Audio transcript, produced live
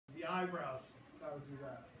eyebrows, gotta do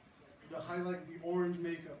that. The highlight, the orange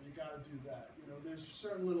makeup, you gotta do that. You know, there's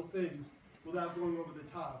certain little things without going over the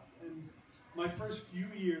top. And my first few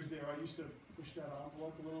years there, I used to push that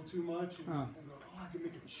envelope a little too much and go, oh, I can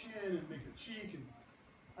make a chin and make a cheek, and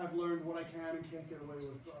I've learned what I can and can't get away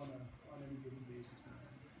with on any given basis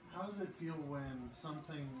now. How does it feel when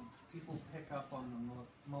something people pick up on the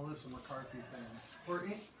Melissa McCarthy thing, or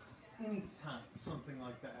any time something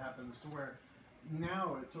like that happens, to where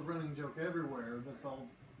now it's a running joke everywhere that they'll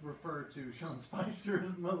refer to Sean Spicer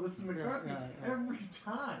as Melissa McCarthy every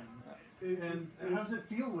time? And how does it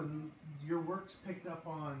feel when your work's picked up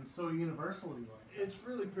on so universally? It's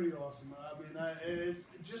really pretty awesome. I mean, it's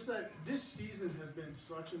just that this season has been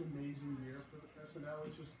such an amazing year for SNL.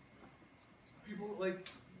 It's just people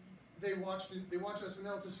they watch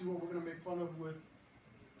SNL to see what we're going to make fun of with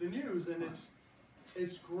the news, and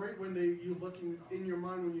it's great when you looking in your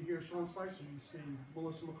mind when you hear Sean Spicer, you see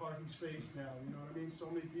Melissa McCarthy's face now. You know what I mean? So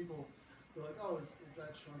many people. They're like, oh, is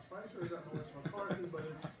that Sean Spicer or is that Melissa McCarthy? But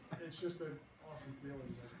it's just an awesome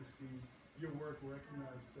feeling to see your work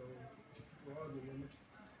recognized so broadly, and it's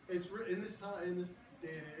in this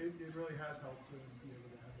day, it really has helped to be able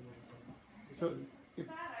to have a little fun. So it's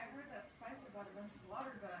sad. I heard that Spicer bought a bunch of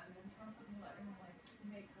water guns and Trump wouldn't let him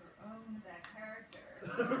make her own that character.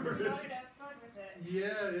 She wanted to have fun with it.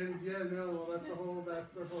 Well, that's the whole.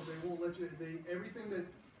 They won't let you.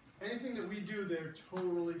 Anything that we do, they're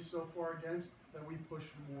totally so far against that we push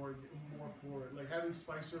more for it. Like having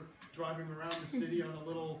Spicer driving around the city on a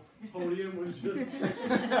little podium was just.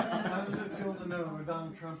 How does it feel to know when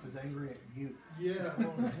Donald Trump is angry at you? Yeah.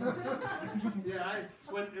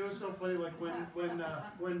 When it was so funny, like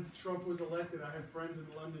when Trump was elected, I had friends in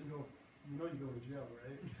London go, you know, you go to jail,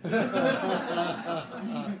 right?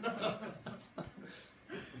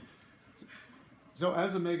 So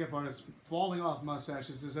as a makeup artist, falling off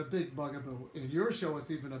mustaches is a big bugaboo. In your show,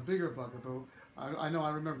 it's even a bigger bugaboo. I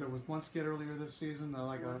remember there was one skit earlier this season,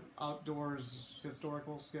 like a outdoors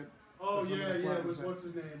historical skit. Oh yeah, it was, what's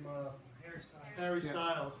his name? Harry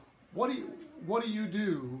Styles. What do you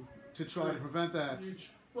do to try to prevent that?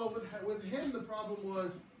 Well, with him, the problem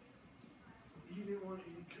was he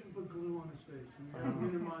couldn't put glue on his face, and you had to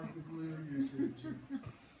minimize the glue usage.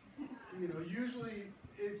 You know, usually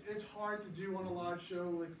it's hard to do on a live show.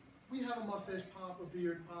 Like, we have a mustache pop, a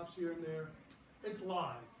beard pops here and there. It's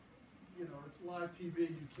live. You know, it's live TV.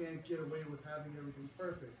 You can't get away with having everything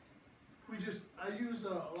perfect. I use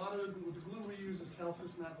a lot of the glue we use is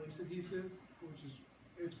Telsis matte lace adhesive,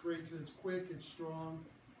 it's great because it's quick, it's strong.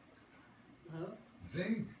 Huh?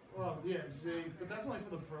 Zinc. Well, yeah, zinc, but that's only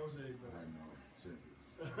for the pro zinc.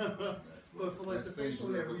 I know, but for like the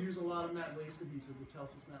facial hair, we use a lot of matte lace adhesive, the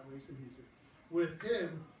Telsis matte lace adhesive. With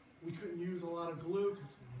him, we couldn't use a lot of glue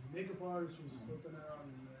because the makeup artist was flipping out.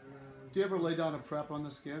 Do you ever lay down a prep on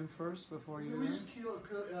the skin first before you? We just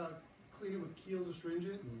clean it with Kiehl's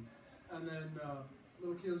astringent, and then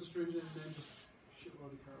little Kiehl's astringent, and then just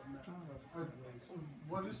shitload of matte.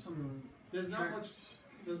 What are some? There's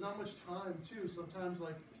not much time too. Sometimes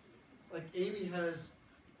like Amy has,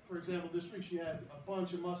 for example, this week she had a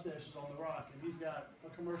bunch of mustaches on The Rock, and he's got a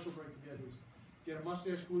commercial break to get a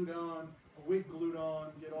mustache glued on, a wig glued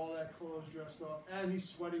on, get all that clothes dressed off, and he's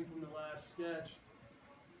sweating from the last sketch.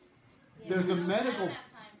 Yeah,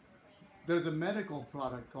 there's a medical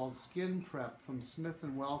product called Skin Prep from Smith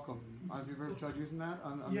 & Wellcome. Have you ever tried using that?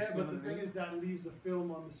 On but the thing is that leaves a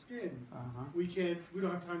film on the skin. We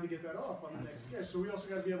don't have time to get that off on the next sketch. So we also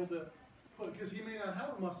got to be able to put, because he may not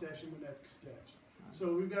have a mustache in the next sketch.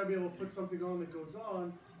 So we've got to be able to put something on that goes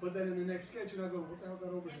on, but then in the next sketch you're not going, what the hell's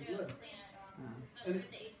that over his lip? Especially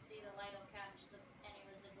with the HD, the light will catch any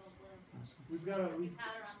residual glue. We've got to. So if you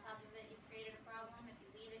powder on top of it, you've created a problem. If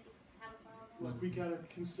you leave it, you have a problem. Like, we got to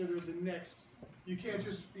consider the next. You can't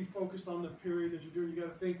just be focused on the period that you're doing. You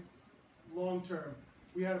got to think long term.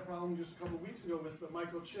 We had a problem just a couple of weeks ago with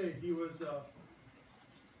Michael Che. He was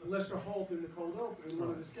Lester Holt in the cold open in one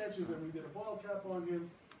of the sketches, and we did a bald cap on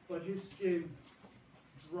him, but his skin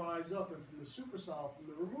dries up, and from the super solve, from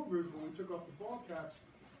the removers, when we took off the bald caps,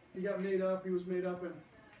 he was made up, and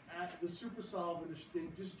at the super solve, and they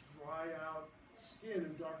just dry out skin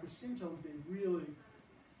and darker skin tones. They really,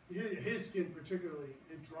 his skin particularly,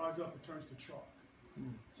 it dries up, it turns to chalk.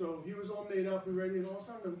 So he was all made up and ready, and all of a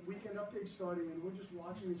sudden the weekend update's starting, and we're just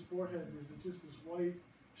watching his forehead. It's just this white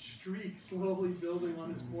streak slowly building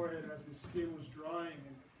on his forehead as his skin was drying.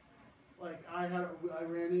 And like I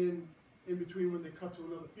ran in between when they cut to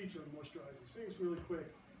another feature and moisturized his face really quick.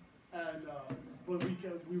 And but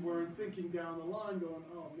we weren't thinking down the line, going,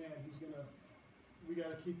 oh man, we got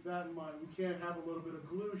to keep that in mind. We can't have a little bit of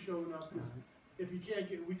glue showing up because if you can't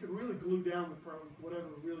get, we could really glue down the whatever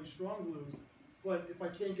really strong glues, but if I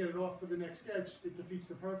can't get it off for the next sketch, it defeats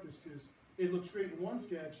the purpose because it looks great in one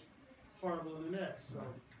sketch, horrible in the next. So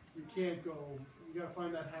you can't go. You got to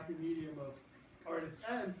find that happy medium of, all right,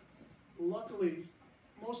 and luckily,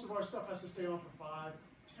 most of our stuff has to stay on for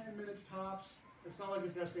 5-10 minutes tops. It's not like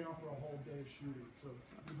it's got to stay on for a whole day of shooting. So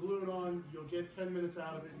you glue it on, you'll get 10 minutes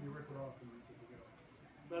out of it, and you rip it off, and you're good to go.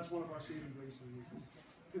 That's one of our saving graces.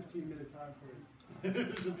 15-minute time frame.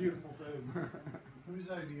 It's a beautiful thing. Whose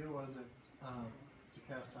idea was it to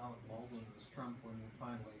cast Alec Baldwin as Trump when you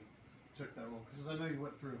finally took that role? Because I know you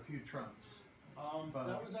went through a few Trumps.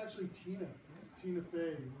 That was actually Tina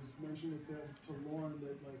Fey was mentioning it to Lauren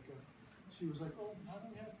that like she was like, oh, why don't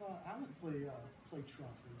we have Alec play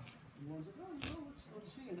Trump? And Lauren's like, oh, let's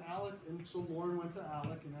see. And Alec, and so Lauren went to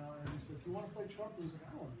Alec, and he said, if you want to play Trump, he's like, I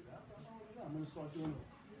don't want to do that. I don't want to do that. I'm going to start doing it.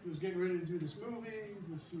 He was getting ready to do this movie.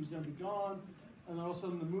 He was going to be gone, and then all of a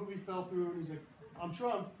sudden the movie fell through, and he's like, I'm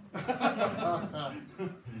Trump.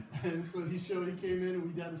 And so he came in, and we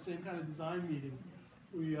had the same kind of design meeting.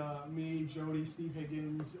 We, me, Jody, Steve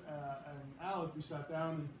Higgins, and Alec, we sat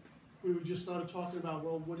down and we just started talking about,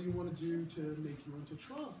 well, what do you want to do to make you into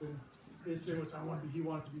Trump? And his thing was, he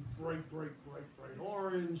wanted to be bright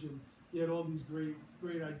orange, and he had all these great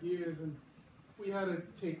ideas. And we had to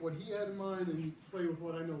take what he had in mind and play with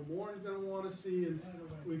what I know Lauren's going to want to see, and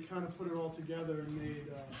we kind of put it all together and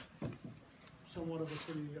made somewhat of a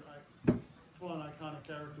pretty fun, iconic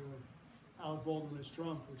character of Alec Baldwin as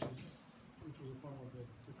Trump, which was a fun one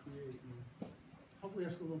to create. And hopefully I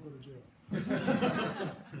still won't go to jail.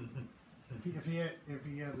 if he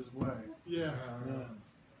had his way. Yeah.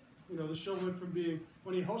 You know, the show went from being,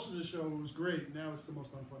 when he hosted the show, it was great. Now it's the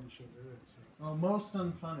most unfunny show there is. So. Oh, most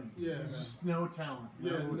unfunny. Yeah. There's just no talent.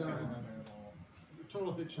 Yeah, no. Talent at all.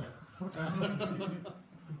 Total hit show.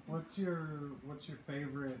 What's your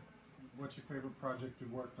favorite project you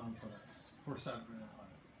worked on for Saturday Night Live?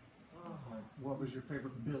 Like, what was your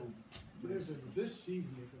favorite build? This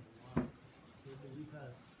season they've been a lot. We've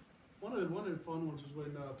had one of the fun ones was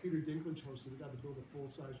when Peter Dinklage hosted. We got to build a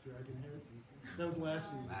full-size dragon head. That was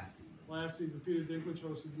last season. Last season, Peter Dinklage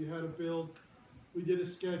hosted. We had to build. We did a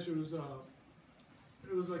sketch. It was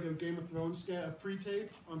like a Game of Thrones a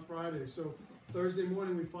pre-tape on Friday. So Thursday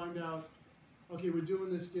morning we find out, okay, we're doing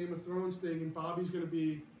this Game of Thrones thing, and Bobby's going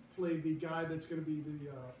to play the guy that's going to be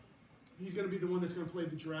he's going to be the one that's going to play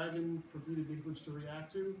the dragon for Peter Dinklage to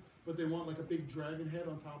react to, but they want like a big dragon head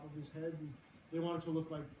on top of his head, and they want it to look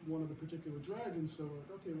like one of the particular dragons. So we're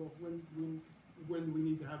like, okay, well, when do we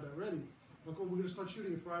need to have that ready? Like, well, we're going to start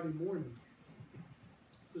shooting it Friday morning.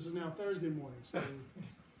 This is now Thursday morning, so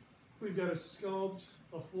we've got to sculpt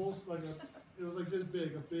it was like this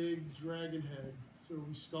big, a big dragon head. So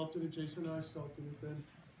we sculpted it, Jason and I sculpted it, then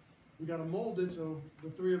we got to mold it, so the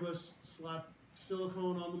three of us slap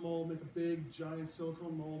silicone on the mold, make a big, giant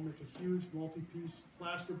silicone mold, make a huge multi-piece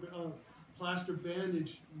plaster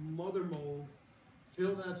bandage mother mold,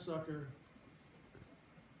 fill that sucker,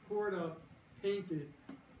 pour it up, paint it,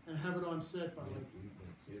 and have it on set by like.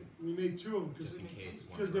 We made two of them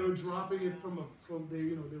because they were dropping it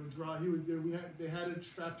they had it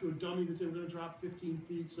strapped to a dummy that they were going to drop 15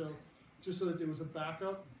 feet, so just so that there was a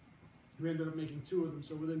backup. We ended up making two of them,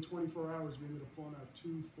 so within 24 hours we ended up pulling out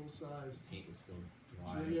two full-size. Paint was still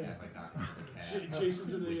dry. Yeah. Like that.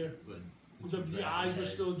 Jason's in the the eyes were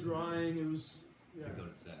still drying. It was to go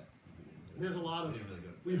to set. There's a lot of. Really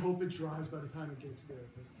we hope it dries by the time it gets there.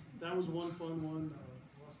 But that was one fun one.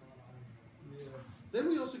 Yeah. Then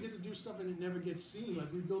we also get to do stuff and it never gets seen.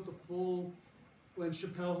 Like we built a full. When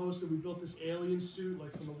Chappelle hosted, we built this alien suit,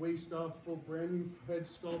 like from the waist up, full brand new head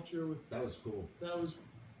sculpture with. That was cool. That was.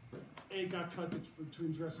 It got cut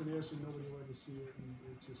between dress and air, so nobody will ever see it. And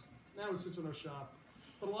it just now it sits in our shop.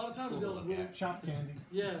 But a lot of times we'll shop candy.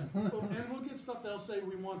 Yeah, and we'll get stuff. They'll say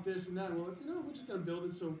we want this and that. And we're like, we're just gonna build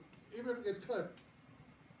it. So even if it gets cut,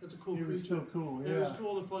 that's a cool. It was still cool. Yeah, it was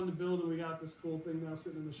cool and fun to build, and we got this cool thing now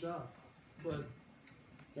sitting in the shop. But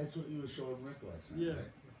that's what you were showing Rick last night. Yeah.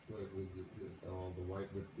 Right? With the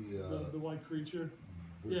white with the white creature.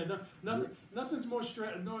 Yeah, nothing's more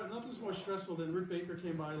stressful than Rick Baker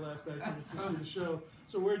came by last night to see the show.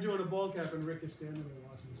 So we're doing a ball cap, and Rick is standing there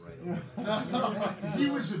watching us. Right. He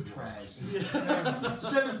was impressed. Yeah.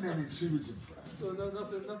 7 minutes, he was impressed. So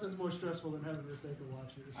nothing's more stressful than having Rick Baker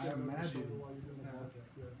watch it. I imagine. While you're doing a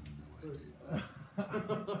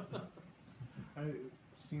ball cap. Yeah. It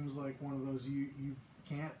seems like one of those you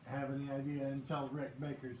can't have any idea until Rick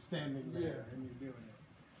Baker's standing there and you're doing it.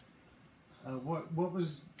 What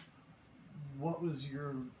was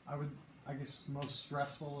your I guess most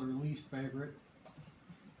stressful or least favorite?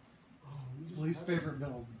 Oh, Least favorite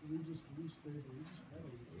build. Least favorite. We just had a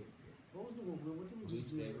what was the one? What did we just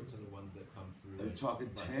Least do? favorites are the ones that come through. Are you at talking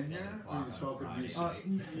like tenure, 7 or o'clock are you on talking Friday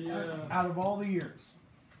recent? night. Yeah. Out of all the years.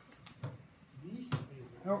 Least favorite.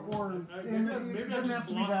 Or Maybe it I doesn't just have to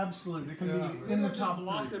be blocked- the absolute. It can Yeah. be Maybe in I the just top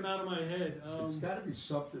blocked three. them out of my head. It's got to be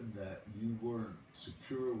something that you weren't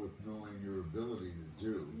secure with knowing your ability to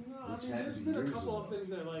do. No, I which mean, had there's to be been a years couple ago. of things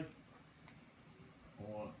that like.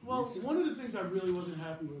 Or Well, recent- one of the things I really wasn't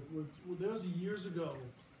happy with was there was years ago.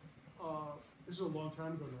 This was a long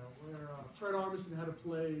time ago now, where Fred Armisen had to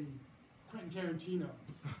play Quentin Tarantino,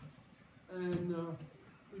 and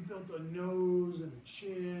we built a nose and a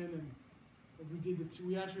chin, and we did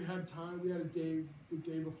we actually had time. We had a day the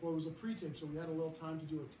day before. It was a pre-tape, so we had a little time to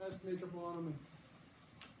do a test makeup on him, and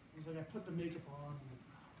it was like I put the makeup on. And I'm like,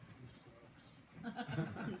 oh,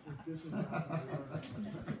 this sucks. It's like, this is not gonna work.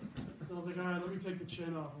 So I was like, all right, let me take the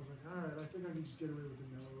chin off. I was like, all right, I think I can just get away with the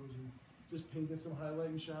nose and just painted some highlight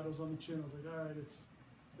and shadows on the chin. I was like, all right, it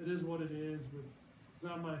is what it is, but it's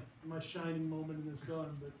not my shining moment in the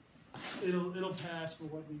sun, but it'll pass for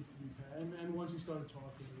what needs to be passed. And once he started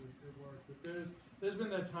talking, it worked. But there's been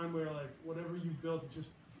that time where like whatever you built, it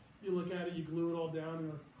just you look at it, you glue it all down, and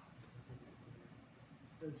you're like,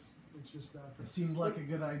 oh, it's just not. It seemed like a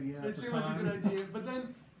good idea at It the seemed like a time. good idea, but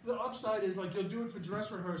then the upside is like you'll do it for dress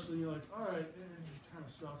rehearsal, and you're like, all right, it kind of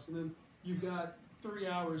sucks, and then you've got 3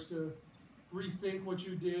 hours to rethink what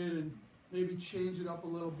you did and maybe change it up a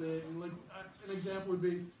little bit. And like an example would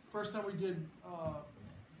be first time we did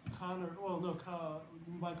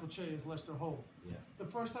Michael Che as Lester Holt. Yeah. The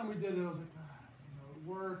first time we did it, I was like, it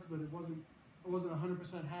worked, but I wasn't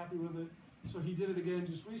 100% happy with it. So he did it again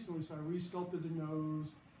just recently. So I resculpted the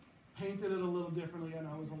nose, painted it a little differently, and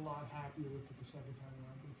I was a lot happier with it the second time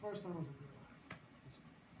around. But the first time I was like,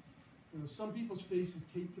 some people's faces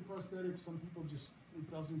take to prosthetics. Some people just it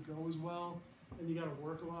doesn't go as well, and you got to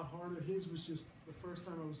work a lot harder. His was just the first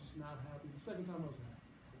time I was just not happy. The second time I was happy.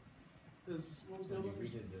 What was the When other you one?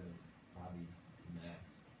 redid the Bobby's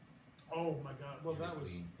mask. Oh my God! Well, that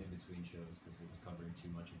was in between shows because it was covering too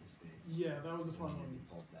much of his face. yeah, that was the So fun we one. needed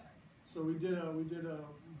to pull back. So we did a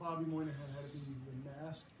Bobby Moynihan had to be the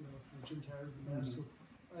mask, for Jim Carrey's The Mask. So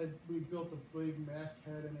we built a big mask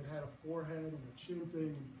head, and it had a forehead and a chin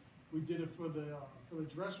thing. And we did it for the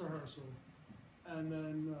dress rehearsal, and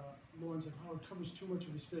then Lauren's like, "Oh, it covers too much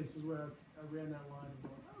of his face." This is where I ran that line and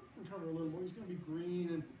going, "Oh, we can cover a little more. He's gonna be green,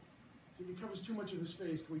 and so it covers too much of his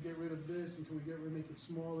face. Can we get rid of this, and can we make it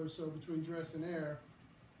smaller?" So between dress and air.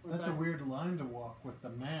 went That's a back- weird line to walk with the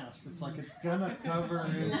mask. It's like it's gonna cover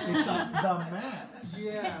it's the mask.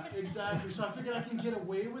 Yeah, exactly. So I figured I can get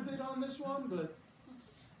away with it on this one, but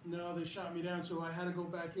no, they shot me down. So I had to go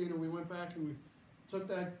back in, and we went back and we took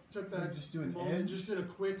that Just do an mold and edge? just did a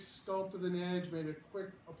quick sculpt of an edge, made a quick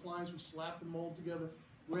appliance. We slapped the mold together,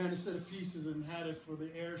 ran a set of pieces, and had it for the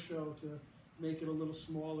air show to make it a little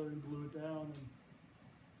smaller and glue it down.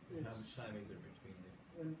 And How it's much time is there between the?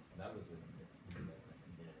 and That was a minute and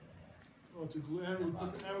a half. to glue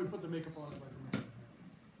and we put the makeup on it like a minute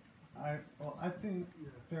and a half. I think Yeah.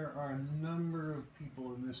 there are a number of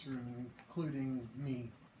people in this room, including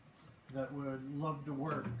me, that would love to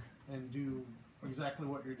work and do exactly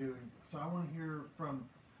what you're doing. So I want to hear from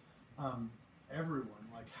everyone,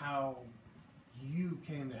 like how you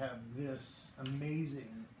came to have this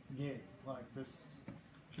amazing gig. Like this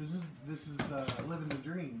is the living the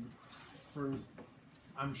dream for,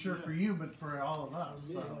 I'm sure for you, but for all of us.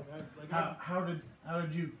 Me, So like I- how did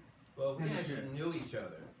you? Well, we Yeah. actually knew each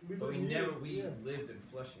other, We but we lived- never yeah. lived in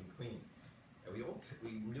Flushing, Queens, and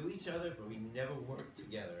we knew each other, but we never worked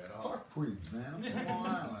together at all. Fuck Queens, man. I'm from Long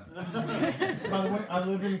Island. By the way, I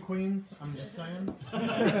live in Queens. I'm just saying. But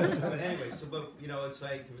anyway, it's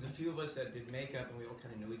like there was a few of us that did makeup, and we all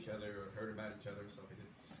kind of knew each other or heard about each other or something.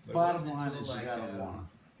 But it Bottom wasn't line until, is you like, gotta wanna.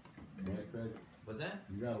 Right, Craig? Was that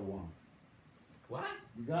You gotta wanna. what?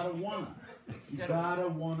 You gotta wanna. You Gotta- gotta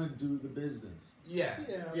wanna do the business. Yeah,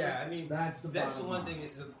 Yeah, yeah. I mean, That's the that's the bottom one line.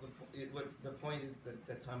 thing. What the point is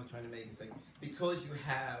that Tom is trying to make is like because you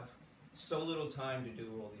have so little time to do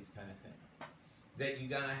all these kind of things that you're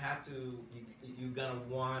gonna have to you're gonna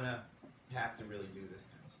wanna have to really do this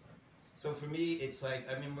kind of stuff. So for me, it's like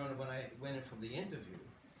I remember when I went in from the interview,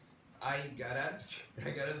 I got out of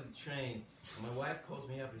the train, and my wife calls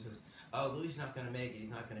me up and says, "Oh, Louie's not gonna make it. He's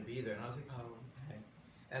not gonna be there." And I was like, "Oh, okay."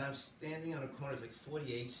 And I'm standing on a corner, it's like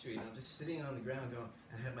 48th Street, and I'm just sitting on the ground going,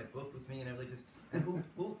 and I had my book with me and everything. And who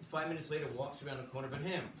 5 minutes later walks around the corner but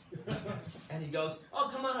him? And he goes, "Oh,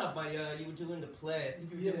 come on up. You were doing the play. I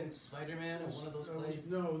think you were doing Spider-Man or one of those plays."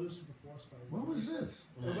 No, this was before Spider. What was this?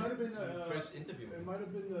 It might have been the first interview. It might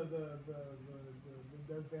have been the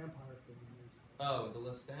vampire thing. Oh, the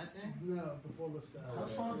Lestat thing? No, before Lestat. How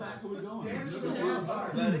far back are we going? Dance This to is the a long Vampire.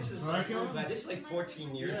 time. No, this is Right, like, guys? no, this is like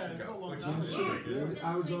 14 years Yeah, it's a ago. long 14 time years ago. ago.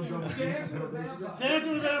 I was on double Dance of the Vampire. Dance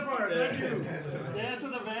of the Vampire, thank you. Dance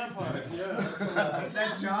of the Vampire, yeah. Is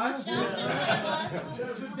that Josh? That was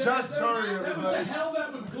just like us. Josh, sorry, What the everybody. hell?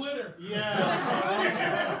 That was glitter.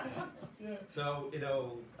 Yeah. So,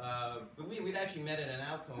 but we'd actually met at an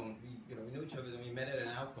Alcone. We knew each other, and we met at an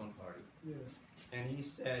Alcone party. Yeah. And he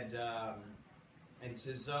said, and he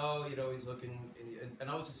says, oh, he's looking, and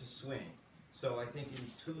I was just a swing. So I think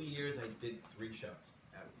in 2 years I did 3 shows.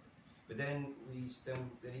 But then he said,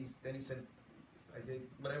 I did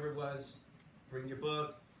whatever it was, bring your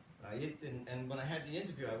book. And when I had the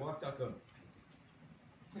interview, I walked out going,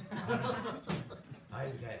 I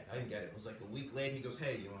didn't get it. It was like a week later. He goes,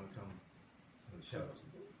 hey, you want to come to the show?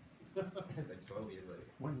 It's like 12 years later.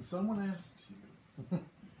 When someone asks you,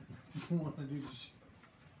 if you want to do the show,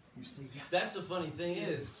 you say yes. That's the funny thing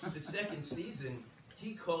is, the second season,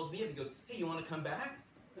 he calls me up. He goes, hey, you want to come back?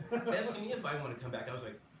 Asking me if I want to come back. I was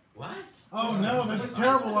like, what? Oh no, that's a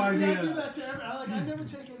terrible See, I do idea. that to every, I never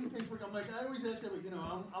take anything for, I always ask everybody,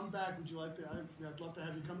 I'm back, would you like to, I'd love to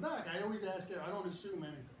have you come back. I always ask, I don't assume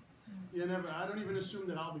anything. I don't even assume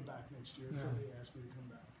that I'll be back next year until they ask me to come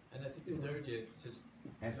back. And I think the third year, just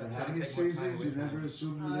After I'm how trying to many take more time seasons, away you from never it.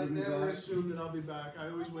 assumed I you'd be never back? assume that I'll be back. I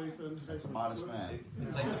always wait for them to say That's a something. modest man.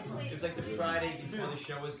 it's like the Friday before the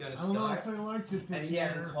show was gonna I don't know start, if I liked it and this he year.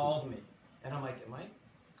 hadn't called me, and I'm like, am I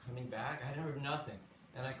coming back? I heard nothing,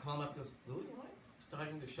 and I call him up. He goes, Louie, am I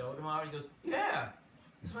starting the show tomorrow? He goes, yeah.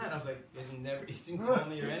 It's fine. I was like, he didn't call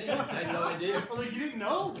me or anything. I had no idea. I was like, you didn't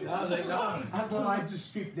know? I was like, no. Well, I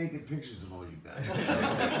just skip naked pictures of all you guys.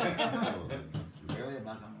 Really? I'm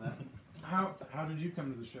not coming back? How did you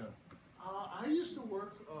come to the show? I used to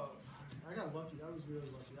work, I got lucky. I was really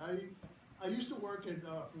lucky. I used to work at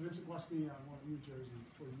for Vincent Guastini in New Jersey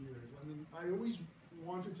for years. I mean, I always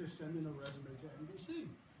wanted to send in a resume to NBC,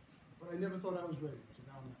 but I never thought I was ready. So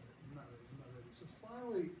now I'm not ready. So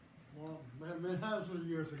finally, well, that was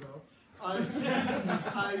years ago. I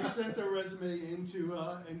sent a resume into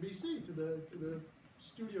NBC to the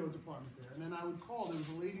studio department there, and then I would call. There was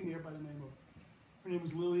a lady there by the name of, her name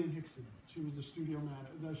was Lillian Hickson. She was the studio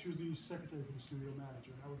manager. No, she was the secretary for the studio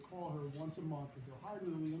manager. And I would call her once a month and go, "Hi,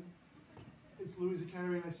 Lillian. It's Louie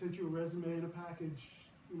Zakarian. I sent you a resume and a package,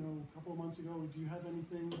 a couple of months ago. Do you have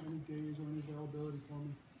anything, any days or any availability for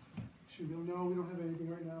me?" She'd go, "No, we don't have anything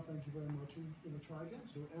right now. Thank you very much." And try again.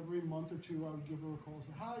 So every month or two, I would give her a call.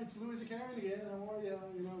 Say, "Hi, it's Louie Zakarian again. How are you?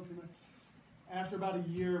 After about a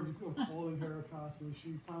year of calling her constantly,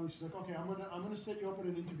 she's like, "Okay, I'm gonna set you up in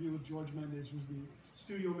an interview with George Mendez, who's the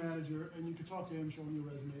studio manager, and you can talk to him, show him your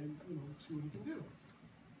resume, and see what he can do."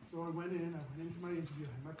 So I went into my interview,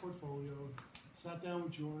 I had my portfolio, sat down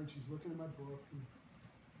with George. He's looking at my book. And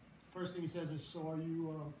first thing he says is, "So are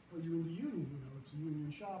you in the union? It's a union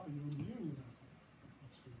shop. Are you in the union?" I was like,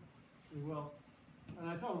 "That's good." Well, and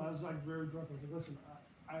I told him, I was like very blunt. I was like, "Listen,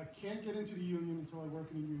 I can't get into the union until I work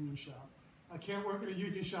in a union shop. I can't work in a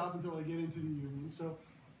union shop until I get into the union. So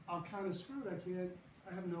I'm kind of screwed. I'm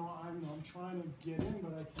trying to get in,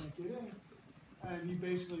 but I can't get in." And he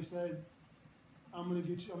basically said, I'm gonna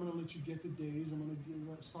let you get the days. I'm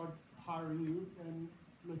gonna start hiring you and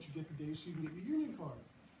let you get the days so you can get your union card.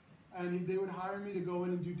 And they would hire me to go in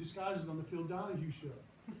and do disguises on the Phil Donahue show.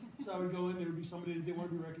 So I would go in, there would be somebody that didn't want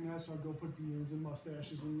to be recognized, so I'd go put beards and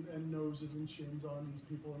mustaches and noses and chins on these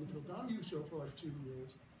people on the Phil Donahue show for like 2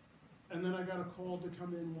 years. And then I got a call to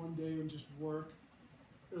come in one day and just work.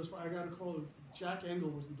 I got a call. Jack Engel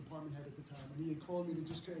was the department head at the time, and he had called me to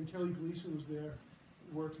just, and Kelly Gleason was there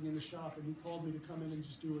working in the shop, and he called me to come in and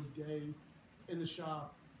just do a day in the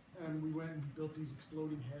shop. And we went and built these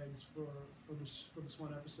exploding heads for this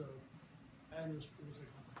one episode. And it was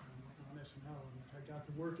like, oh my God, I'm working on SNL. And like, I got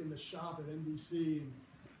to work in the shop at NBC,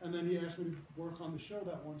 and then he asked me to work on the show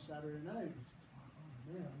that one Saturday night.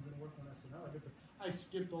 Oh man, I'm going to work on SNL. I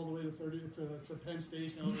skipped all the way to Penn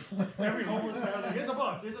Station. I was like, every homeless guy was like, "Here's a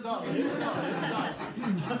buck, here's a dollar, here's a dollar, here's a dollar."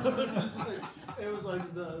 It was like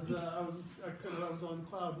I was on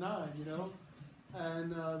cloud 9,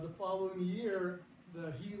 And the following year,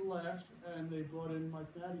 he left, and they brought in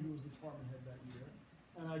Mike Maddy, who was the department head that year,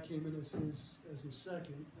 and I came in as his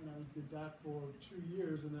second, and I did that for 2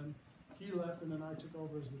 years, and then he left, and then I took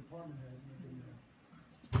over as the department head, and I've been there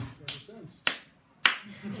ever since.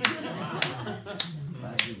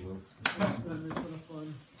 Thank you, Lou. It's been a fun.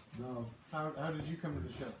 No. How did you come to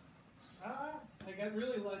the show? I got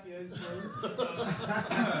really lucky, I suppose.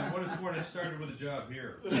 What it's worth, I started with a job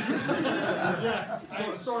here. Yeah.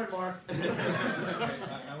 Sorry, Mark.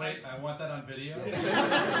 I wait, I want that on video.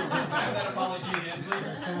 Have that apology again, please.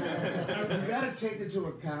 You got to take into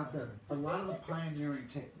account that a lot of the pioneering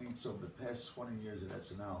techniques over the past 20 years at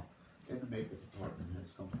SNL in the makeup department has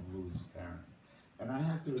come from Louie Zakarian. And I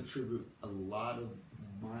have to attribute a lot of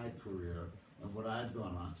my career and what I've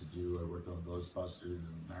gone on to do. I worked on Ghostbusters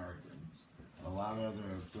and Americans and a lot of other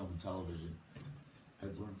film and television.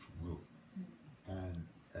 I've learned from Louie.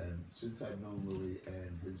 And since I've known Louie,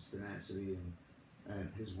 and his tenacity and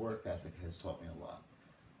his work ethic has taught me a lot.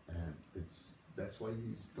 And that's why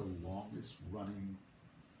he's the longest running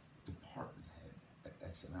department head at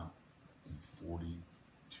SNL in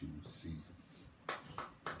 42 seasons.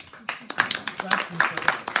 That's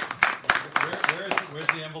incredible. Where's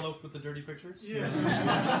the envelope with the dirty pictures? Yeah.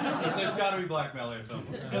 There's got to be blackmail there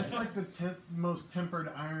somewhere. That's like the most tempered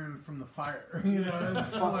iron from the fire. You know,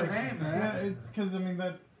 it's like, man. yeah, because I mean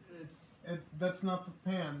that's not the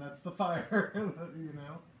pan, that's the fire. You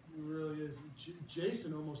know. It really is.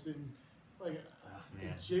 Jason almost didn't like.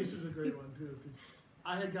 man. Jason's a great one too, because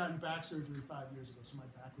I had gotten back surgery 5 years ago, so my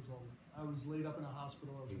back was all. I was laid up in a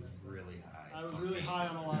hospital. I was He was messed up. really high. I was really high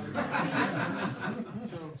on a lot of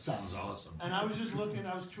drugs. Sounds awesome. And I was just looking.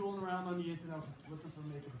 I was tooling around on the internet. I was like, looking for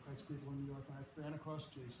makeup effects people in New York, and I ran across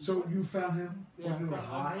Jason. So you found him yeah, when you were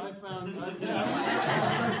high? I found. You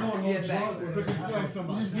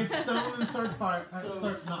just get stoned and start not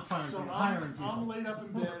firing, So hiring people. I'm laid up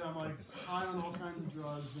in bed. I'm like high on all kinds of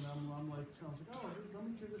drugs, and I'm like, I was like, oh, let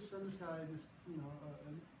me send this guy this,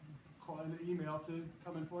 call an email to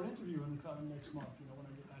come in for an interview in the next month. When I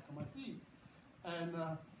get back on my feet, and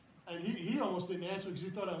he almost didn't answer because he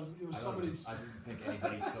thought it was somebody's. I didn't think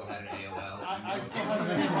anybody still had an AOL. I still had an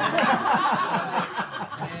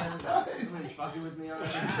Man, somebody's fucking with me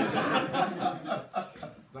already.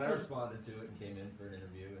 But I responded to it and came in for an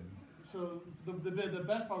interview. And So the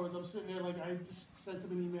best part was I'm sitting there like I just sent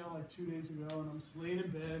him an email like 2 days ago, and I'm just laying in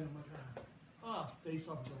bed and I'm like, Face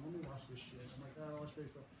Off is on. Let me watch this shit. I'm like, I'll watch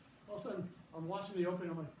Face Off. All of a sudden, I'm watching the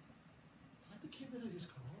opening. I'm like, is that the kid that I just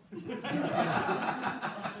called? I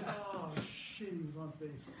was like, oh shit, he was on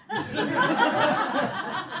Face Off.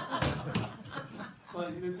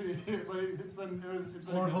 But it's been.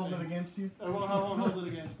 Won't hold it against you. I won't hold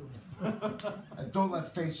it against him. And don't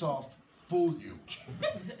let Face Off fool you.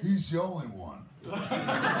 He's the only one.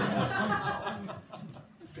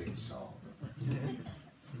 Face Off.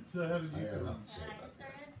 So how did you I do? love to say When I that. get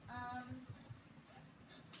started,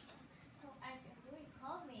 Louie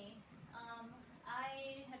called me.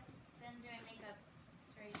 I had been doing makeup,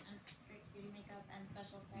 straight beauty makeup and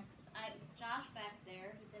special effects. Josh back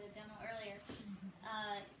there, who did a demo earlier.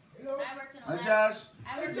 I worked in a Hi, lab. Josh.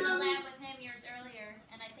 I worked in a lab with him years earlier,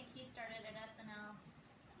 and I think he started at SNL.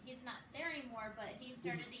 He's not there anymore, but he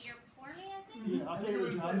started the year before me, I think. Yeah, I'll tell you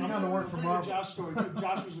the Josh. He's gonna work for Marvel. Josh story too.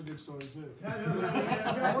 Josh was a good story too. I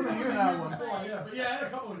want to hear that one. But yeah, I had a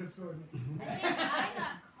couple of good stories. I think I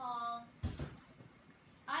got called.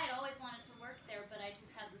 I had always wanted to work there, but I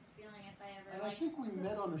just had this feeling if I ever And I think we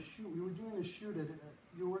met on a shoot. We were doing a shoot at.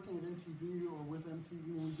 You were working at MTV or with MTV,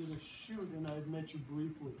 and we did a shoot, and I met you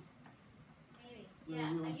briefly. maybe. Yeah,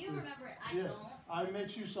 Yeah, really you cool. remember it. I Yeah. don't. I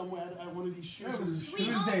met you somewhere at one of these shoots. It was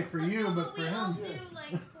We Tuesday all- for you, no, but for we all him. do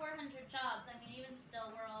like 400 jobs. I mean, even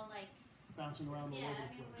still, we're all like, Bouncing around all yeah. over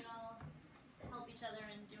I the mean, we place. all help each other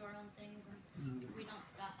and do our own things, and we don't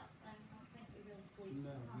stop. I don't think we really sleep.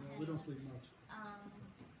 No, any we of don't us. sleep much.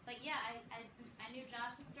 But yeah, I knew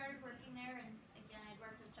Josh had started working there, and again, I'd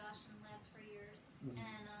worked with Josh in the lab for years,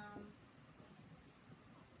 and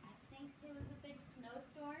I think it was a big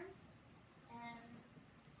snowstorm, and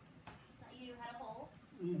you had a hole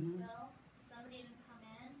to Mm-hmm. fill. Somebody didn't come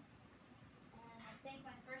in, and I think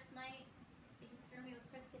my first night he threw me with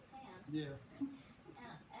Chris Kattan. Yeah.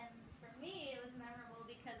 And for me, it was memorable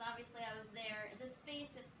because obviously I was there. The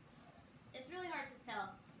space, it's really hard to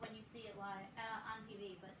tell when you see it live on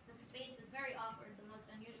TV, but the space is very awkward, the most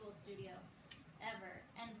unusual studio ever.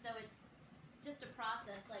 And so it's just a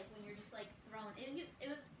process, like when you're just like thrown. It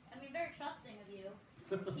was, I mean, very trusting of you.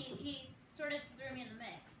 He sort of just threw me in the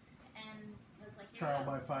mix and was like, here Trial you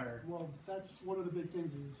go. by fire. Well, that's one of the big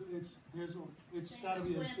things. It's Sink got to or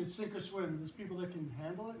be swim. it's sink or swim. There's people that can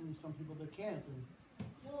handle it, and some people that can't. And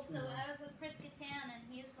Well, so I was with Chris Kattan, and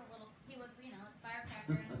he was a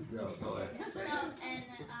firecracker. And, Yo, go ahead. So,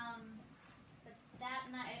 but that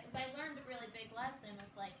night, I learned a really big lesson of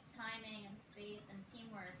like timing and space and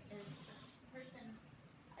teamwork. Is the person,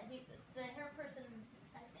 I think the hair person,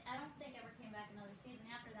 I don't think ever came back another season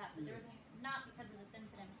after that. But there was not because of this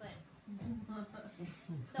incident, but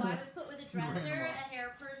so I was put with a dresser, a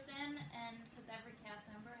hair person, and because every cast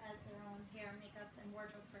member has their own hair, makeup, and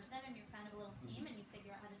wardrobe person, and you're kind of a little team, and you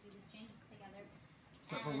figure out how to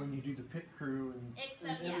Except for when you do the pit crew and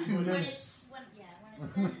Except, And yeah, every when 2 it's, minutes. when, yeah,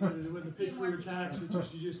 when it's, then it's When the a few pit more crew people. attacks, it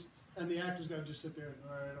just, you just, and the actor's gotta just sit there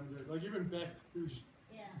and, alright, I'm good. Like even Beck, he was just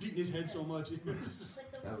Yeah. beating his head so much. But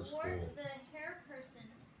the That was ward, cool. the hair person,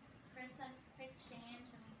 Chris had a quick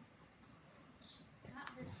change, and she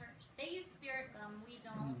got her. They use spirit gum. We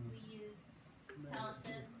don't. We use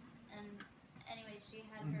Palaces. And anyway, she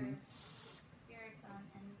had her spirit gum,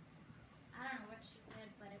 and I don't know what she did,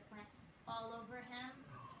 but it went all over him,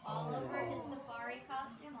 all over his safari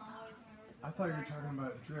costume. I'll always remember it was a I thought you were safari talking costume.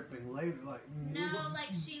 about dripping later, like No, like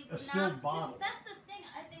she a spilled knocked. bottle. That's the thing.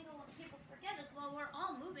 I think a lot of people forget is while we're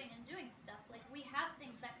all moving and doing stuff, like we have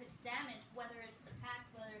things that could damage, whether it's the packs,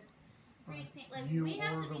 whether it's grease paint. Like You we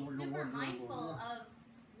have or to be your super wardrobe, mindful yeah. of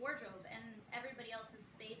wardrobe and everybody else's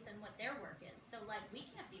space and what their work is. So like we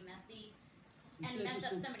can't be messy You and can't mess just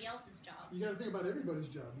up think- somebody else's job. You gotta think about everybody's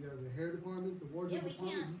job. You have the hair department, the wardrobe Yeah, we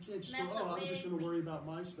department. You can't just mess go, up I'm just big, gonna we- worry about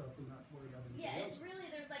my stuff and not worry about anything Yeah, else. it's really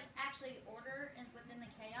there's like actually order within the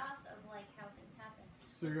chaos of like how things happen.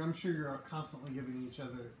 So I'm sure you're constantly giving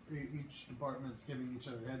each department's giving each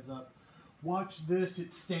other heads up. Watch this, it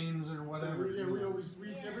stains or whatever. Yeah, you we know. always,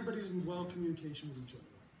 Yeah. everybody's in well communication with each other.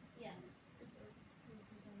 Yes. Who's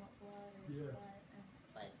using what blood or Yeah. what.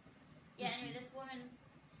 But yeah, anyway, this woman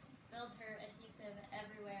spilled her adhesive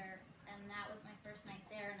everywhere, and that was my first night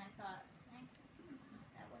there, and I thought,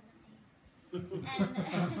 that wasn't me.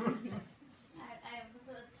 And I was,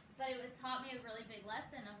 but it taught me a really big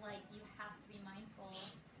lesson of like you have to be mindful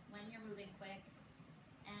when you're moving quick,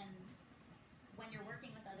 and when you're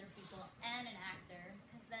working with other people and an actor,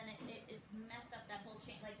 because then it messed up that whole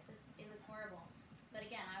chain. Like it was horrible. But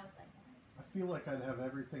again, I was like. I feel like I'd have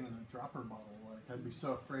everything in a dropper bottle. Like I'd be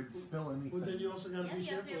so afraid to spill anything. But then you also gotta Yeah, be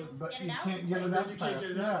you have to be careful. able to But get you it out. can't get quick. it Then out you can't fast.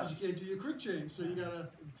 get it out Yeah. because you can't do your quick change. So you gotta,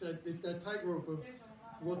 it's that tightrope of There's a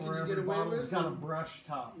lot. what Of can Or you every get away bottle's with? got a and- brush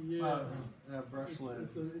top. Yeah. A brush lid.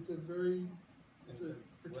 It's a very, it's a One thing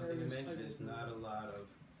you precarious mentioned tightrope. is not a lot of,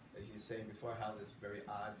 as you were saying before, how this very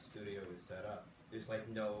odd studio is set up. There's like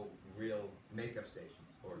no real makeup stations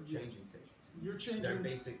or Yeah. changing stations. You're They're changing.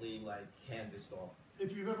 basically like canvassed off.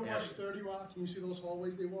 If you've ever watched areas. 30 Rock and you see those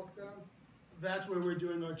hallways they walk down, that's where we're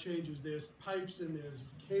doing our changes. There's pipes and there's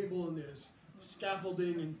cable and there's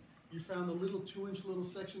scaffolding, and you found a little 2-inch little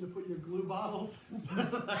section to put your glue bottle. I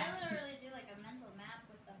literally do like a mental map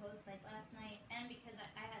with the host like last night, and because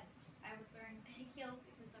I was wearing big heels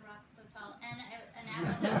because the rock is so tall, and I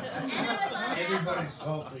was on Everybody's Apple.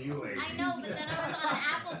 tall for you, Amy. I know, but then I was on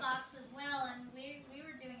Apple Box as well, and we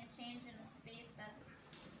were doing a change in a space that's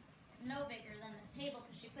no bigger than this table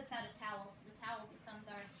because she puts out a towel, so the towel becomes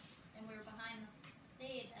our. And we were behind the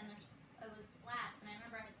stage, and it was flats, and I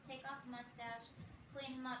remember I had to take off the mustache,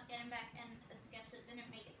 clean him up, get him back, and a sketch that didn't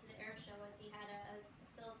make it to the air show was he had a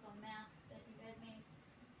silicone mask that you guys made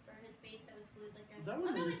for his face that was glued like a. That oh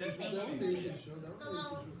would no, make it it did make that it. would It make did it make it. show. That would So make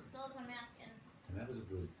it show. silicone mask, and And that was a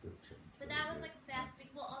really quick change. but that was like fast.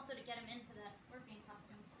 Well, also to get him into that scorpion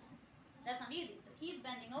costume, that's not easy. So he's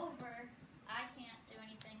bending over. I can't do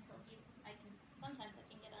anything till he's. Sometimes I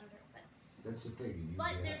can get under, but. That's the thing. You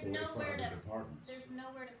But usually there's have to wait for nowhere other to- departments. There's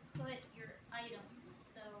nowhere to put your items,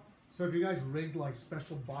 so So have you guys rigged like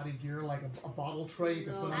special body gear, like a bottle tray you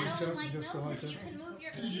can put on I your don't chest like and just go no like because you this? can move your.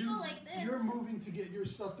 If Because you go like this, you're moving to get your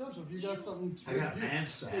stuff done. So if you got You- something, I got a if man it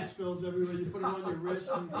sack. spills everywhere, you put it on your wrist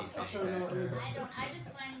and turn out. I don't. I just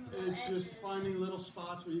find little It's edges. just finding little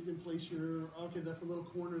spots where you can place your. Okay, that's a little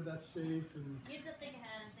corner that's safe, and You have to think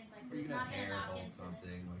ahead and think like Or you who's can have not gonna hair knock hold into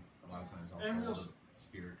something. this. Like a lot of times I'll And hold we'll- a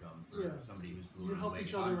spear gum for Yeah. somebody who's You gluing. help Like each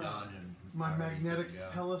if I'm other out. done and he's My already good magnetic to go.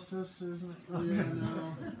 telesis, isn't it? yeah,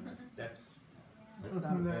 no. That's That's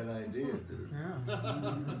not a bad idea, dude.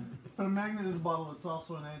 Yeah. But a magnet in the bottle, it's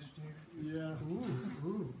also an agitator. Yeah.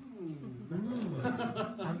 Ooh.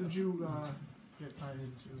 How did you get tied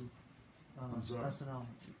into I'm sorry? SNL?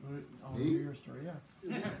 On Me? your story,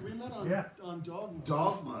 yeah. We met on Yeah. on Dogma.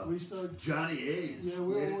 Dogma. We started. Johnny A's. Yeah,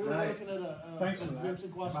 we late were at night. working at a Thanks for that,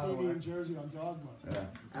 Vincent by the Guastini way. in Jersey on Dogma. Yeah.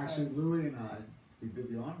 Actually, Louie and I, we did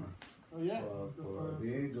the armor Oh yeah, for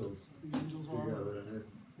the Angels the Angels Armor. together. And, it,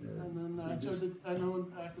 yeah, And then we I just- told it, I know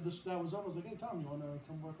after that was over, I was like, hey Tom, you want to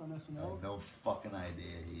come work on I SNL? had no fucking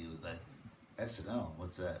idea. He was like, SNL,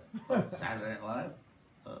 what's that? Oh, Saturday Night Live?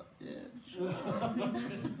 Yeah, sure.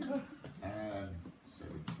 And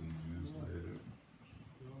 17 years later,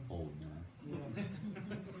 old man. Yeah.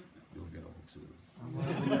 You'll get old too.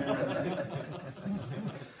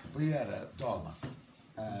 We had a Dogma.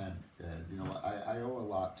 And you know, I owe a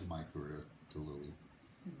lot to my career to Louie.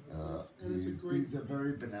 And it's a great. He's a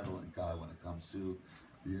very benevolent guy when it comes to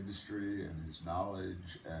the industry and his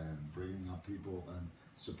knowledge and bringing up people and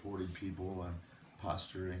supporting people and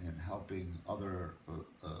posturing and helping other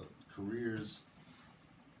careers.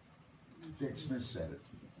 Dick Smith said it,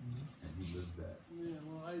 and he lives that. Yeah,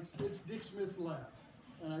 well, it's Dick Smith's lab,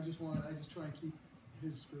 and I just try and keep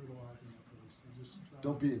his spirit alive in that place. I just try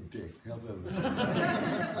Don't be a dick. Help everyone.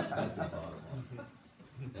 That's a bottom line.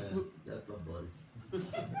 Yeah, that's my buddy.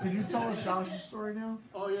 Can you tell us Josh's story now?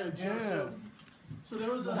 Oh yeah, Josh. Yeah. So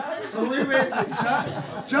there was a. Oh, wait,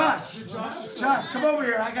 Josh, come over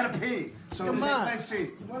here. I gotta pee. So Come take on. my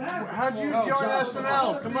seat. How'd you Oh, join Josh.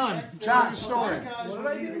 SNL? Come on, Josh. tell your story. What did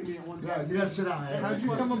I do? Yeah, you gotta sit down. How'd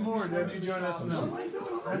you come aboard? How'd you join I SNL?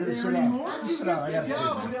 gotta sit down. Sit down. I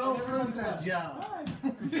gotta that job.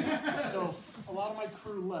 So a lot of my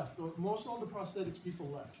crew left. Most all the prosthetics people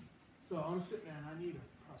left. So I'm sitting there and I need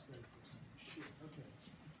a prosthetic person. Shit. Okay.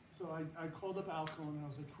 So I called up Alco and I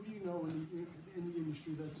was like, who do you know in the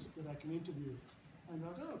industry that I can interview? And they're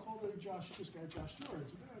like, oh, call the Josh Stewart.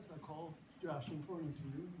 So I call Josh in for an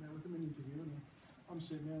interview. Met with him in an interview, and I'm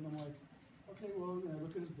sitting there and I'm like, okay, well, you know,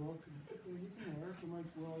 look at his book. And, he can work. I'm like,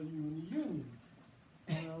 well, are you in the union?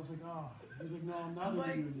 And I was like, oh. He's like, no, I'm not in the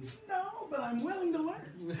union. No, but I'm willing to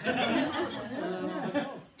learn. And I was like,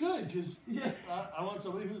 oh, good, because I want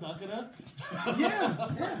somebody who's not gonna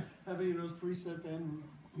have any of those preset then,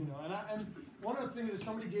 you know. And one of the things is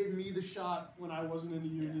somebody gave me the shot when I wasn't in the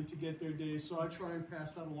union to get their days, so I try and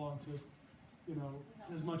pass that along to, you know,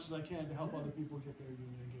 as much as I can to help other people get their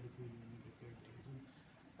union and get it to the union and get their days.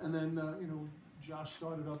 And then you know, Josh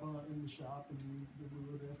started up in the shop, and we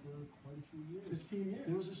were there for quite a few years. 15 years.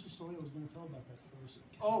 There was just a story I was going to tell about that first.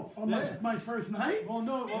 My first night? Well,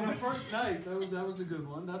 no. Well, the first night, that was the good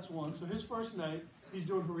one. That's one. So his first night, he's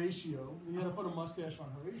doing Horatio. He had to put a mustache on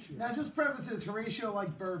Horatio. Now, just preface this, Horatio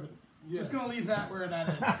like bourbon. Yeah. Just going to leave that where that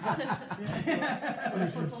is. When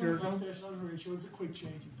he puts on the mustache on Horatio, it's a quick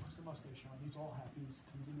change. He puts the mustache on. He's all happy. He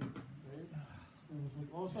comes in the bed. And it's like,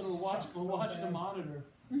 all of a sudden, we're watching the monitor.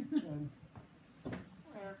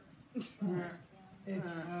 And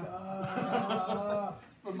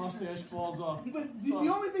the mustache falls off. But the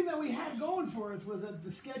only thing that we had going for us was that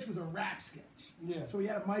the sketch was a rap sketch. Yeah. So we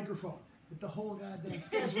had a microphone. But the whole goddamn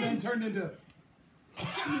sketch then turned into...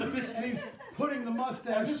 and he's putting the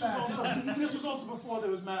mustache And back. this was also before there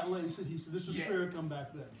was Matt Lay. He said this was Spirit Gum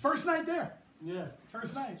back then. First night there. Yeah.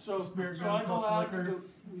 First night. So Spirit so Gum I go plus out liquor? to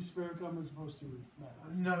the Spirit Gum as opposed to Matt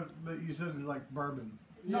Lay. No, but you said like bourbon.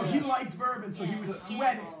 No, he liked bourbon, so he was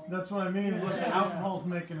sweating. That's what I mean. It's like the alcohol's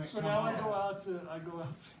making it. So come now out. I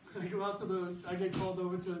get called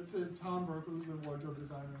over to Tom Burke, who's the wardrobe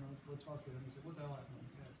designer, and I go talk to him. He said, "What the hell happened?"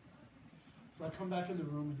 So I come back in the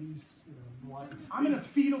room, and he's, you know, white. I'm in a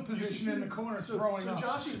fetal position in the corner throwing up. So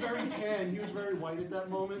Josh is very tan. He was very white at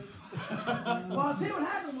that moment. Well, I'll tell you what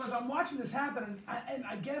happened was I'm watching this happen, and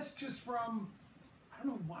I guess just from, I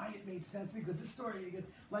don't know why it made sense to me, because this story,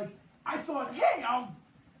 like, I thought, hey,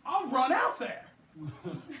 I'll run out there.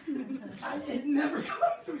 It never come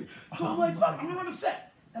up to me. So I'm like, fuck, I'm gonna run a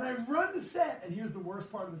set. And I run the set, and here's the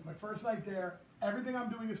worst part of this. My first night there, everything I'm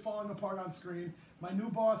doing is falling apart on screen. My new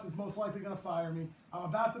boss is most likely gonna fire me. I'm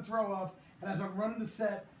about to throw up, and as I'm running the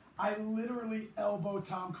set, I literally elbow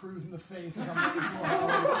Tom Cruise in the face as I'm running through a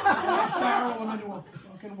hallway. And I barrel him into a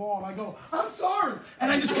fucking wall, and I go, I'm sorry!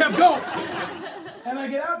 And I just kept going. And I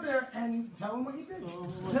get out there and tell him what you did.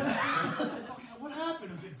 What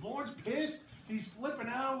happened? I was like, Lawrence pissed. He's flipping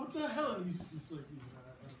out. What the hell? And he's like,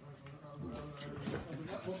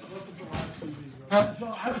 welcome to live TV. So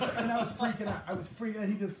I was freaking out. I was freaking out.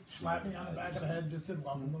 He just slapped me on the back of the head and just said,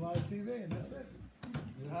 welcome to live TV, and that's it.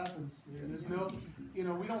 It happens. There's no, you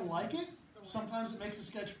know, we don't like it. Sometimes it makes a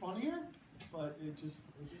sketch funnier, but it just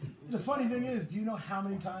The funny thing is, do you know how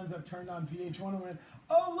many times I've turned on VH1 and went,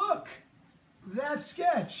 oh, look, that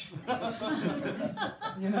sketch.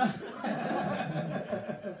 You know?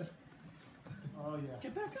 Oh, yeah.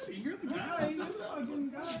 Get back up here. You're the guy. You're the fucking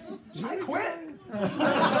guy. I quit.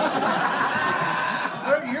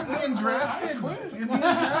 Wait, you're being drafted. You're being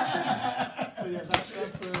drafted. But yeah, that's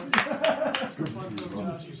the fun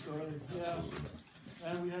Josh's story. Yeah.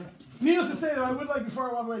 And we have. Needless to say, though, I would like, before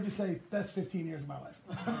I walk away, to say, best 15 years of my life.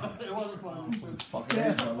 It wasn't fun. It's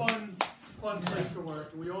It's a fun place to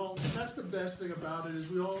work. We all. That's the best thing about it is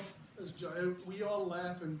we all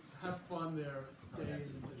laugh and have fun there. Days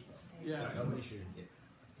and days. Yeah. Nobody should get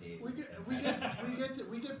paid.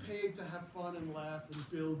 We get paid to have fun and laugh and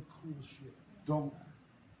build cool shit. Don't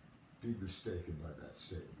be mistaken by that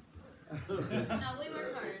statement. No, we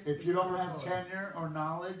work hard. If you don't have tenure or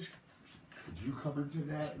knowledge, if you come into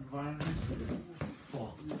that environment, you're gonna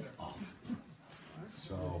fall off.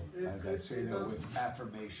 So, as I say that with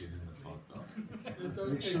affirmation in the front though. It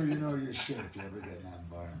does Make take- sure you know your shit if you ever get in that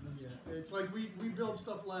environment. Yeah, it's like we built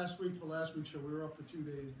stuff last week for last week's show. We were up for 2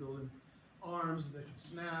 days building arms that could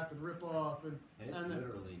snap and rip off, And it's and then-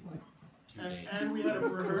 literally like 2 days. and we had to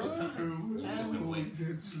rehearse. Just a wink.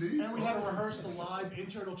 And we had to rehearse the live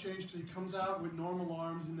internal change because he comes out with normal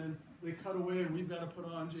arms and then they cut away and we've got to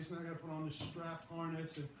put on, Jason and I got to put on this strapped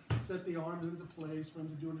harness and set the arms into place for him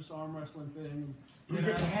to do this arm wrestling thing. You And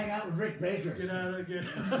get to hang out with Rick Baker. get out of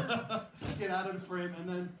get out of the frame, and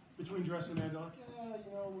then between dressing and they're like, yeah,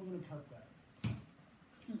 you know, we're gonna cut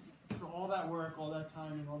that. So all that work, all that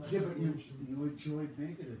timing, all that. Yeah, but preparation. you enjoyed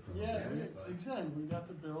making it though. Yeah, right? exactly. We got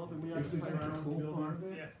to build, and we got to Isn't play that around the with cool building. part of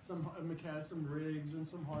it? Yeah. Some had some rigs and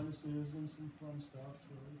some harnesses and some fun stuff.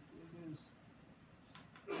 So it is.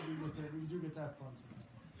 We do get that fun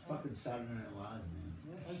sometimes. Fucking Saturday Night Live, man.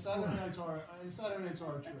 Yeah, and Saturday nights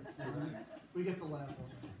are a trick. So we get to laugh on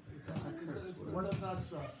it. It does not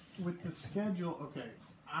suck. With the schedule, okay,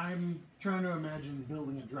 I'm trying to imagine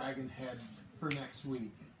building a dragon head for next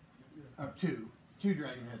week. Two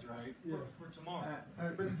dragon heads, right? Yeah. For tomorrow.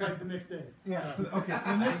 But like the next day. Yeah. For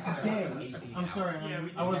the next day. 18 I'm sorry, Yeah,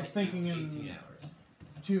 I was Yeah, thinking 18 in hours.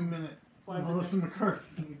 2 minute By the Melissa next-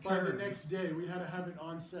 McCarthy By the turn. next day, we had to have it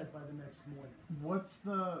on set by the next morning. What's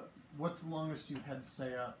the longest you had to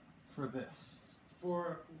stay up for this?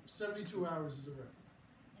 For 72 hours is a record.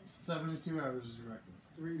 72 hours is your record. It's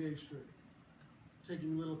 3 days straight.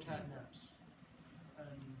 Taking little cat naps. And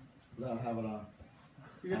They'll have it on.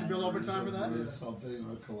 You get to bill overtime for that? Or something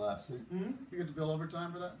or collapsing. You get to bill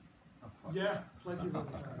overtime for that? yeah, plenty of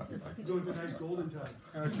overtime. You go into nice golden time.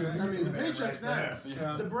 Okay. I mean, the paycheck's nice.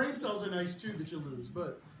 Yeah. The brain cells are nice too that you lose,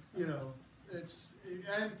 but you know, it's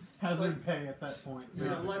and Hazard pay at that point. yeah,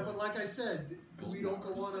 basically. but like I said, we don't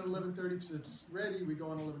go on at 11:30 because it's ready. We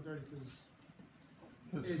go on at 11:30 because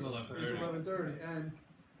 'Cause it's 11:30, and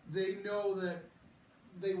they know that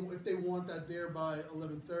if they want that there by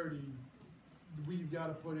 11:30, we've got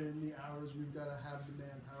to put in the hours. We've got to have the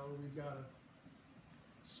manpower. We've got to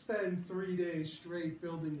spend 3 days straight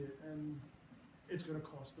building it, and it's going to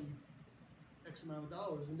cost them X amount of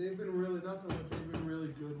dollars. And they've been really not going to. They've been really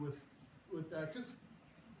good with that because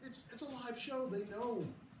it's a live show. They know.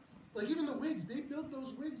 Like even the wigs, they build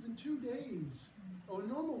those wigs in 2 days. A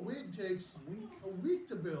normal wig takes a week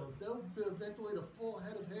to build. They'll ventilate a full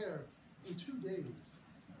head of hair in 2 days.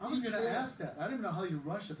 I was Each going to hair. ask that. I don't even know how you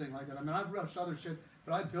rush a thing like that. I mean, I've rushed other shit,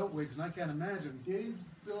 but I built wigs, and I can't imagine. They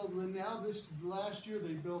build, and now this last year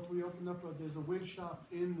we opened up there's a wig shop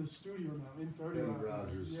in the studio now, in 30 Betty Rock.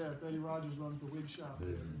 Rogers. Yeah, Betty Rogers runs the wig shop.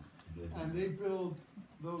 Vision. And they build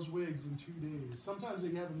those wigs in 2 days. Sometimes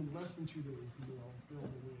they have them in less than 2 days, and they'll build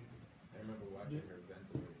a wig. I remember watching her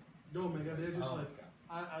ventilate. No, my God, they're just Oh my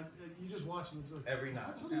like, God. you just watch them. It's like, Every night.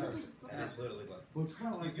 How do you do And it's literally like, Well, it's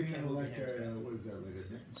kind of like You being can't move like your hands a, fast. what is that, like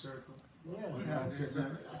a knitting circle? yeah. Yeah, it's just like-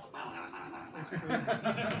 It's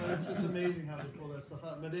crazy. It's amazing how they pull that stuff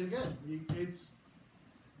out. But then again,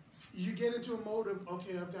 you get into a mode of,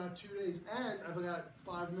 okay, I've got 2 days and I've got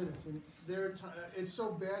 5 minutes, and it's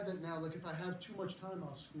so bad that now, like if I have too much time,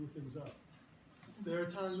 I'll screw things up. There are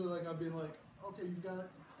times where like I'll be like, okay, you've got.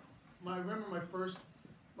 I remember my first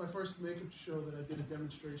makeup show that I did a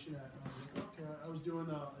demonstration at. And I was like, okay, I was doing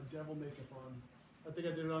a devil makeup on. I think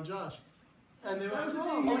I did it on Josh. And they were like,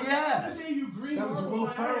 Oh yeah! The day you green That was Will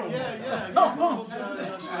Ferrell. Yeah.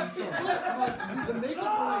 The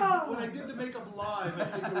makeup when I did the makeup live, I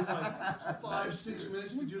think it was like 5-6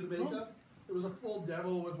 minutes to do the makeup. It was a full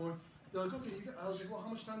devil with more. They're like, okay, I was like, well, how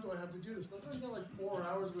much time do I have to do this? They're like, oh, you got like 4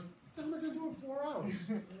 hours. What the hell am I gonna do in 4 hours?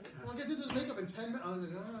 Like I did this makeup in 10 minutes. I was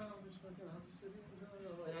like, I'll just sit here.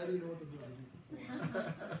 Like, I didn't know what to do.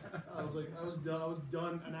 I was like, I was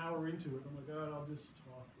done an hour into it. I'm like, all right, I'll just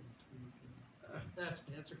talk and tweak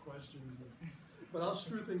and answer questions. But I'll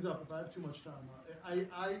screw things up if I have too much time.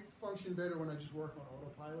 I function better when I just work on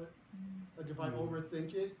autopilot. Like if I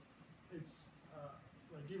overthink it, it's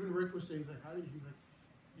like even Rick was saying, he's like, how do you? He's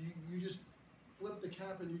like, you just flip the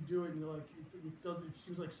cap and you do it, and you're like, it does. It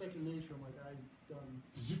seems like second nature. I'm like, I've done.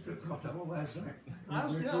 Did you flip the devil last night? I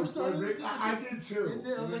was Rick done. Rick- I did too. It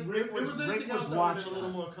did. I was like, Rick if it was anything Rick else, I would have watching been a little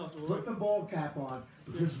us. more comfortable. Put the ball cap on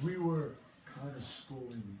because we were kind of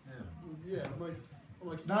schooling him. Yeah, I'm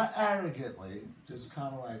like, Not arrogantly, just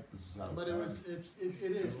kind of like this is outside. but it is.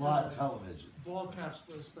 It's live television. Ball caps,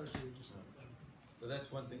 especially, just. but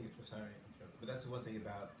that's one thing. Sorry, but that's the one thing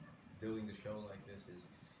about doing the show like this is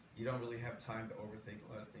you don't really have time to overthink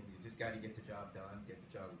a lot of things. You just got to get the job done,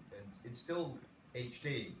 and it's still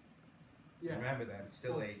HD. Yeah. Remember that it's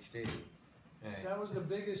still HD, and That was the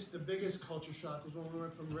biggest culture shock was when we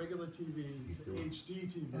went from regular TV to HD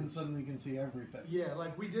TV. And suddenly you can see everything. Yeah,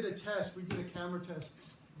 like we did a camera test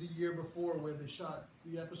the year before where they shot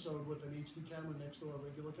the episode with an HD camera next to our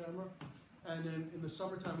regular camera. And then in the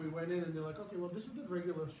summertime we went in and they're like, okay, well this is the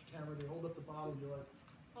regular camera. They hold up the bottom. You're like,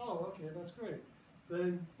 oh, okay, that's great.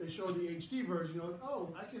 Then they showed the HD version. You're like, oh,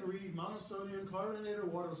 I can read monosodium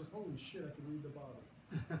carbonated water. I was like, holy shit, I can read the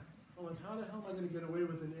bottom. I'm like, how the hell am I going to get away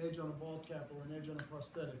with an edge on a bald cap or an edge on a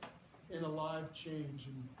prosthetic in a live change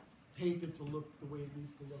and paint it to look the way it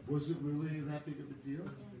needs to look? Was it really that big of a deal? It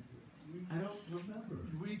was a big deal. I don't remember.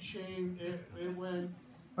 We changed it. It went.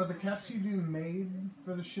 Are the caps you do made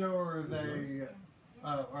for the show, or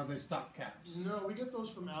are they stock caps? No, we get those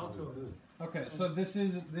from Alco. Okay, so this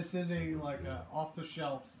is a like a off the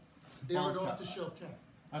shelf. They were an off-the-shelf cap.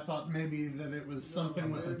 I thought maybe that it was No, something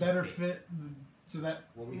with a it's better fit to that.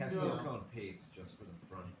 Well, we have No. silicone paints just for the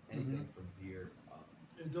front. Anything from here up.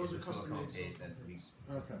 Those are is a custom silicone made. paint that we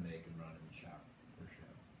custom Okay. make and run in the shop for show.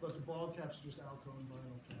 But the bald caps are just Alco and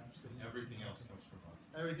vinyl caps. Everything else comes from us.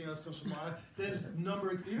 Everything else comes from mine. There's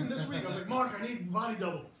number. Even this week, I was like, Mark, I need body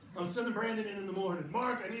double. I'm sending Brandon in the morning.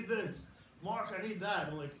 Mark, I need this. Mark, I need that.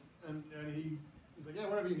 I'm like, and he's like, yeah,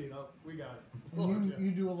 whatever you need. We got it. And Okay.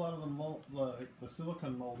 you do a lot of the mold, the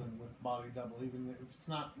silicone molding with body double, even if it's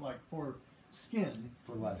not like for skin.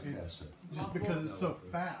 For live It's casting. just because it's so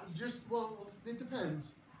fast. Well, it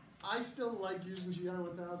depends. I still like using GI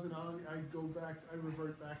 1000. I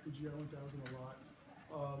revert back to GI 1000 a lot.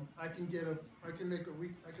 I can make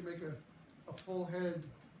a full head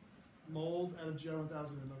mold out of GI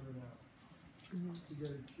 1000 in under an hour to get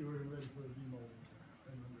it cured and ready for a demolding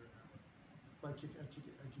in under an hour. I kick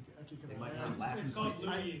it. They might not laugh. It's called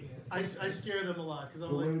Louie. I scare them a lot because I'm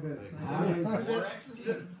But wait a like,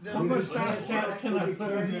 minute. How much fast cap can I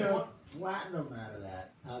put in this? Platinum out of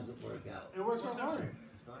that. How's it work out? it works out fine.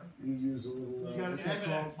 It's fine. You use a little. You got an what's it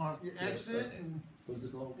X, called? you exit and What's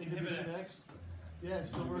it called? inhibition Inhibit X. Yeah, it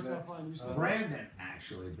still works out fine. You still Brandon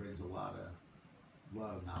actually brings a lot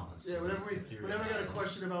of knowledge. Yeah, whenever I got a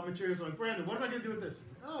question about materials, I'm like, Brandon, what am I going to do with this?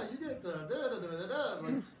 Oh, you get the da-da-da-da-da.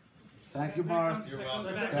 I'm like, Thank you, Mark. You're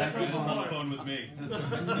welcome. That You're comes on the Mark. phone with me.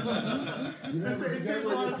 It saves a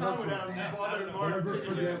lot of time without bothering Mark. Never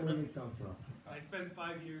forget where you come from. I spent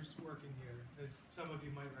 5 years working here, as some of you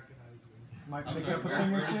might recognize me. Might I'm pick sorry, up a where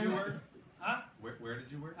thing or did you two. work? Huh? Where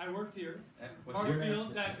did you work? I worked here. What's Park your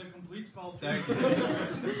Fields at the Complete Sculpture. Thank you.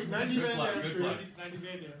 90 Good Van luck, Dam good Street. luck. 90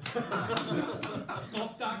 Van Dam.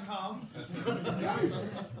 Sculpt.com. Nice.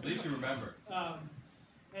 At least you remember.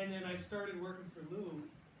 And then I started working for Lou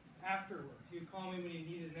afterwards. He would call me when he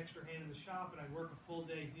needed an extra hand in the shop, and I'd work a full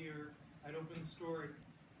day here. I'd open the store.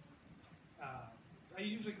 I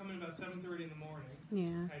usually come in about 7:30 in the morning.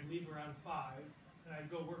 Yeah. I'd leave around 5, and I'd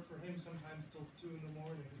go work for him sometimes till 2 in the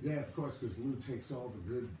morning. Yeah, of course, because Lou takes all the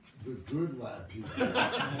good lab people.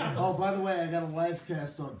 Oh, by the way, I got a live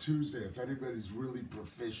cast on Tuesday. If anybody's really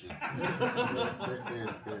proficient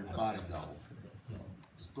in body double,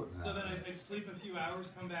 just putting that. So then out there. I'd sleep a few hours,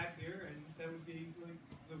 come back here, and that would be like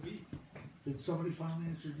the week. Did somebody finally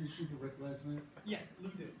introduce you to Rick last night? Yeah, Lou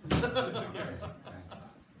did. Okay.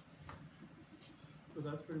 But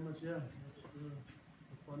that's pretty much, yeah. That's the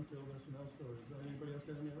fun-filled SNL stories. Anybody else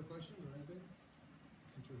got any other questions or anything?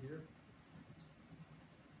 Since we're here?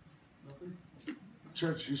 Nothing?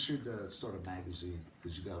 Church, you should start a magazine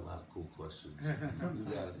because you got a lot of cool questions.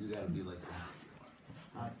 you gotta be like that.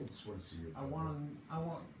 I just want to see your. I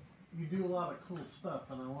want. You do a lot of cool stuff,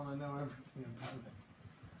 and I want to know everything about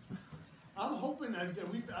it. I'm hoping I've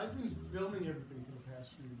been filming everything for the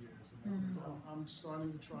past few years. And I'm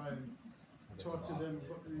starting to try and talk to them.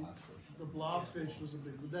 The blobfish was a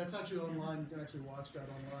big. That's actually online. You can actually watch that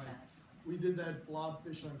online. We did that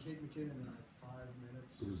blobfish on Kate McKinnon in like 5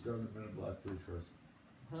 minutes. It was done in minute block 3 first.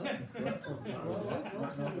 Huh?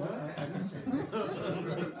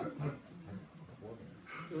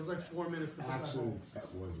 It was like 4 minutes to put that Actually, home. that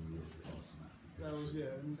was a really awesome. That was,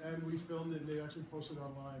 yeah, and we filmed it and they actually posted it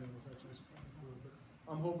online and it was actually kind of cool. But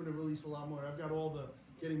I'm hoping to release a lot more. I've got all the,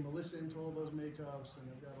 getting Melissa into all those makeups and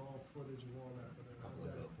I've got all footage of all that. But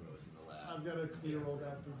I've got to clear all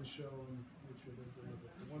that through the show and make sure they're good with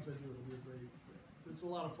it. But once I do, it'll be a great, it's a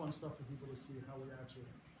lot of fun stuff for people to see how we actually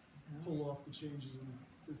pull off the changes and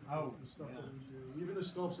the stuff that we do. Even the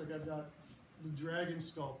sculpts, like I've got the dragon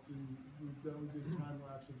sculpt, and we did a time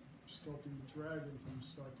lapse of sculpting the dragon from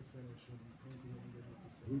start to finish and painting it with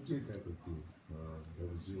the Who did that with you? That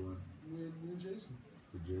was you and me and Jason.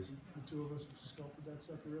 with Jason? The two of us sculpted that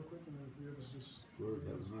sucker real quick, and then the three of us just Word,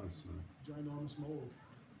 that was nice. ginormous mold.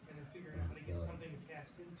 And then figuring out how to get something to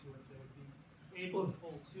cast into it that would be able to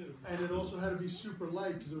pull too. And it also had to be super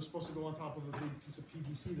light because it was supposed to go on top of a big piece of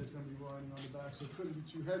PVC that's going to be riding on the back. So it couldn't be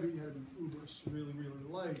too heavy. It had to be really, really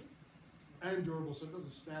light and durable, so it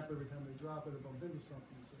doesn't snap every time they drop it or bump into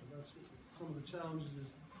something. So that's some of the challenges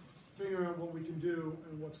is figuring out what we can do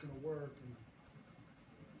and what's going to work. And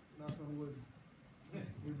knock on wood,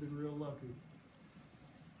 we've been real lucky.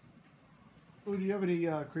 Lou, do you have any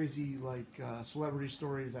crazy celebrity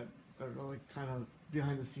stories that are like kind of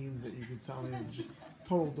behind the scenes that you could tell me? Just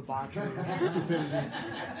total debauchery, stupidity. I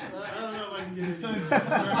don't know if I can get into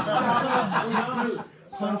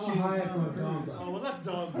Salma Hayek or Dumb. Oh, well, that's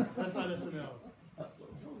dumb. That's not SNL.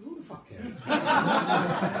 Who the fuck cares?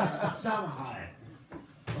 Salma Hayek.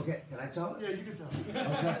 Okay, can I tell it? Yeah, you can tell.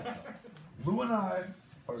 Okay. Lou and I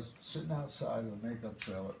are sitting outside of a makeup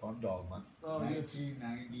trailer on Dogma, Oh, yeah.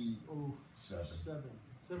 1997.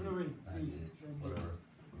 7 or 8. 98, whatever.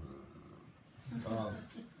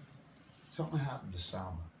 Something happened to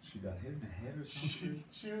Salma. She got hit in the head or something.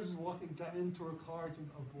 She was got into her car to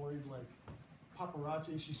avoid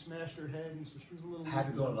paparazzi. She smashed her head, and so she was a little. Had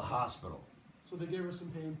to go to loopy. the hospital. So they gave her some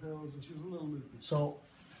pain pills, and she was a little loopy. So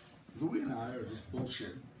Louie and I are just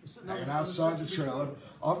bullshitting. Sitting Hanging on the outside the steps of trailer.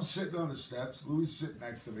 I'm sitting on the steps. Louis sitting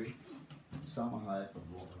next to me. Salma Hayek was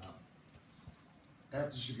walking up.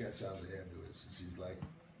 After she gets out of the ambulance, she's like,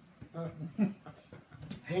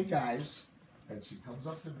 "Hey guys," and she comes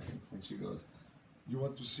up to me and she goes, "You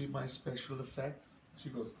want to see my special effect?" She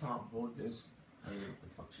goes, "Tom, hold this." I don't know what the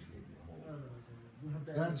fuck she gave me a hold.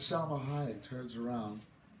 Then Salma Hayek turns around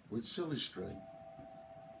with silly string.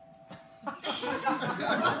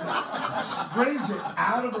 Sprays it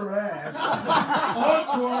out of her ass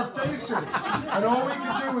onto our faces, and all we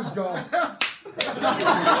could do was go.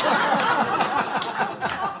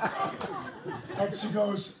 And she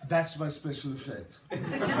goes, "That's my special effect."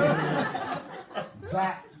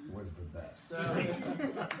 That was the best.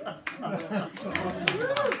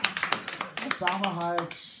 Salma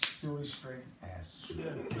Hayek, silly string ass.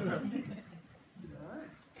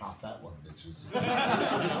 Top that one, bitches.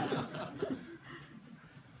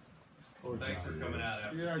 Thanks for coming out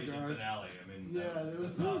after Yeah, season guys. finale. I mean, Yeah, that it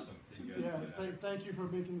was was awesome. that you guys Yeah, did that. thank you for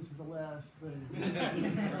making this the last thing.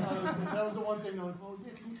 That was the one thing. They're like, "Well,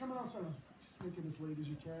 yeah, can you come out outside?" Just make it as late as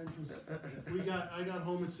you can. 'Cause I got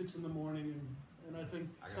home at 6 in the morning, and I think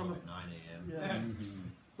I got some home of at 9 a.m. yeah.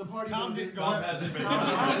 The party. Tom didn't go. Tom hasn't been.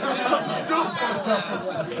 I'm still fucked up from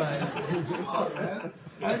last night. Oh, man.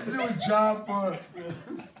 I've been doing a job for.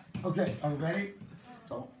 Okay, are you ready?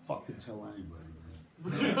 Don't fucking tell anybody,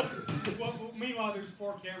 man. Well, meanwhile, there's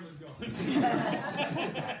 4 cameras going.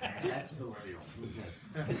 That's millennial.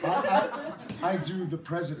 I do the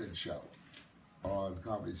President Show on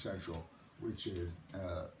Comedy Central, which is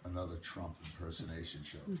another Trump impersonation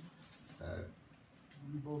show.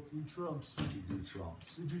 We both do Trumps. We do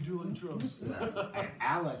Trumps. We do dueling Trumps. And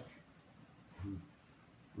Alec, who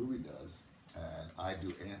Louie does, and I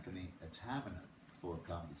do Anthony Atamina for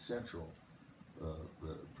Comedy Central, the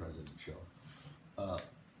President Show.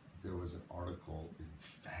 There was an article in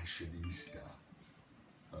Fashionista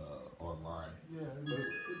online. Yeah.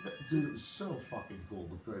 Dude, it was so fucking cool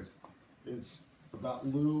because it's about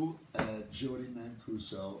Lou and Jody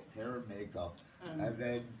Mancuso, hair and makeup, and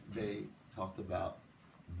then they talked about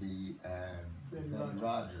me and Benny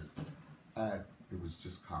Rogers. And it was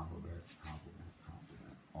just compliment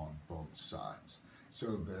on both sides.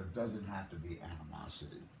 So there doesn't have to be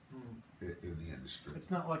animosity in the industry. It's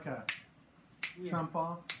not like a Trump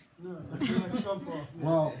off. No, it's not Trump off. Yeah.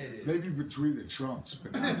 Well, maybe between the Trumps,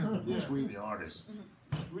 but not between the artists.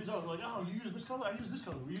 We talk like, "Oh, you use this color, I use this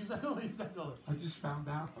color. We use that color, I use that color." I just found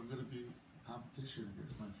out I'm going to be competition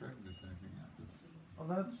against my friend if anything happens. Well,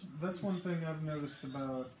 that's one thing I've noticed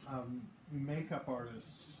about makeup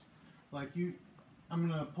artists. Like you, I'm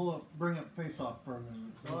gonna bring up Face Off for a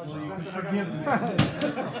minute. Hopefully you can forgive me.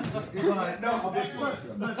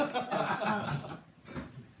 But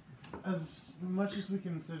as much as we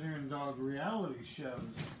can sit here and dog reality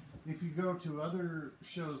shows, if you go to other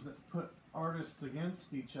shows that put artists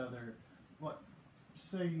against each other,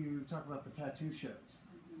 say you talk about the tattoo shows.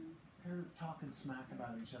 They're talking smack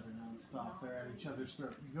about each other nonstop. They're at each other's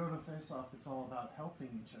throat. You go to Face Off, it's all about helping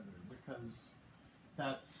each other because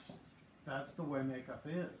that's the way makeup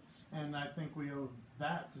is. And I think we owe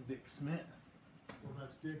that to Dick Smith. Well,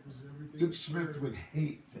 that's Dick was everything. Dick Smith would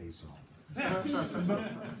hate Face Off.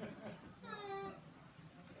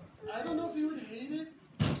 I don't know if he would hate it.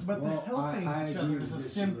 But the helping I each agree other is a with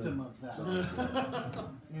symptom you, of that. so-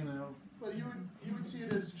 You know. But he would see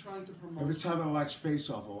it as trying to promote. Every time I watch Face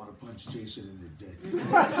Off, I want to punch Jason in the dick.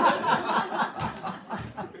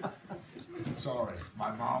 Sorry,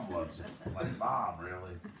 my mom loves it. My mom,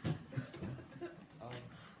 really.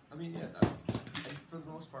 I mean, yeah, and for the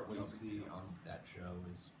most part, what you see on that show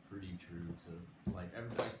is pretty true to life.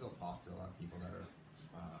 I still talk to a lot of people that are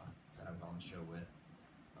that I've on the show with.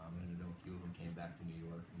 And I know a few of them came back to New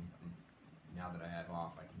York, and now that I have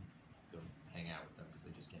off, I can go hang out with them because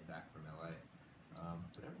they just came back from LA.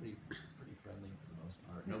 But everybody pretty friendly for the most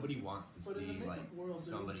part. Nobody wants to But in the see makeup like world,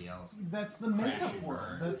 somebody else. That's the makeup crashing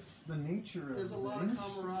world. burn. That's the nature of There's a the lot of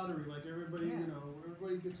industry. camaraderie. Like everybody, Yeah. you know,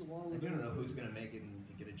 everybody gets along with. And you don't know everybody. who's gonna make it and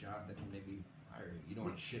get a job that can maybe hire you. You don't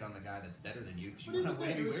want to shit on the guy that's better than you because But you even want to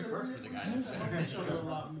then, maybe we work for the guy tend that's to better help than each other a you.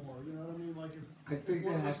 lot more. You know what I mean? Like I if think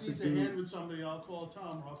one there of us has to needs a be. hand with somebody, I'll call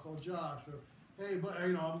Tom or I'll call Josh or hey, but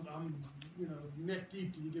you know, I'm you know neck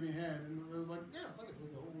deep. Can you give me a hand? And we're like, yeah, fuck it,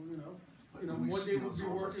 we'll go. You know, We one day we'll steals be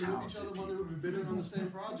all the working with each other, talented one day we'll be people. bidding on the same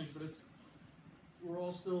project, but we're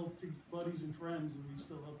all still buddies and friends, and we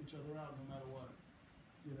still help each other out no matter what.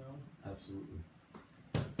 You know. Absolutely.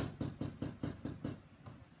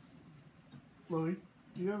 Louie,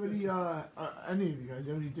 do you have any of you guys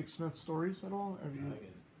have any Dick Smith stories at all? Have you?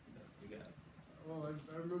 We got it. Well,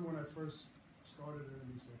 I remember when I first started at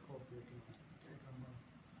NBC, I called Dick and I said, Dick,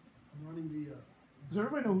 I'm running the. Does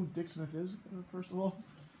everybody know who Dick Smith is? First of all,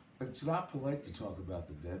 It's not polite to talk about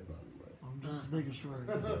the dead, by the way. I'm just making sure.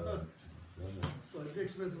 Well, Dick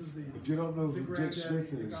Smith was the. If you don't know the who Dick granddaddy,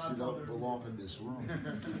 Smith the is, you godfather. don't belong in this room.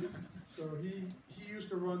 So he used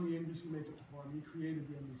to run the NBC makeup department. He created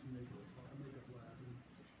the NBC makeup lab. And,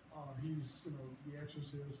 he's The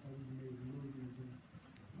Exorcist, all these amazing movies. And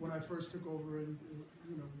when I first took over and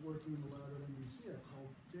working in the lab at NBC, I called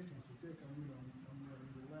Dick and I said, Dick, I'm running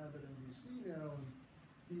the lab at NBC now. And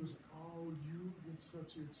he was like, oh, it's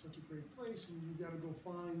such a great place, and you got to go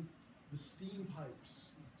find the steam pipes.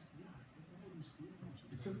 I said, yeah, what the hell are these steam pipes?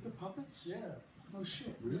 It's with the puppets? Yeah. No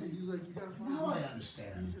shit, Yeah, really? he's like, you gotta find. Now I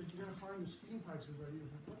understand. He's like, you gotta find the steam pipes. He's like,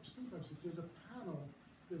 what steam pipes? Like, there's a panel.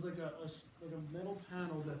 There's like a metal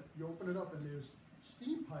panel that you open it up and there's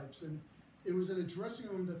steam pipes. And it was in a dressing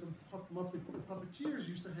room that the puppeteers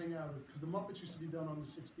used to hang out with because the Muppets used to be done on the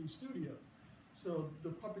 6B studio. So the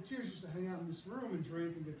puppeteers used to hang out in this room and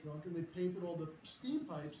drink and get drunk, and they painted all the steam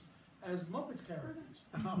pipes as Muppets characters.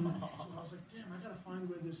 So I was like, damn, I gotta find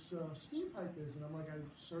where this steam pipe is. And I'm like, I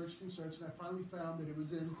searched and I finally found that it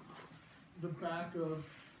was in the back of,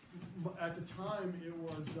 at the time, it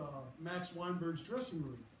was Max Weinberg's dressing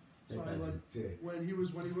room. So I like, when he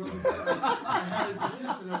wasn't there, I had his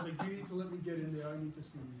assistant, I was like, you need to let me get in there, I need to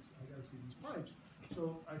see these, I gotta see these pipes.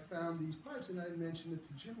 So I found these pipes and I mentioned it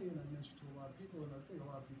to Jimmy and I mentioned it to a lot of people, and I think a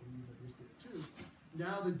lot of people knew that it was there too.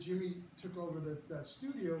 Now that Jimmy took over that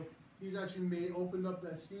studio, he's actually opened up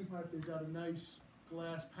that steam pipe. They've got a nice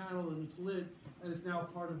glass panel and it's lit, and it's now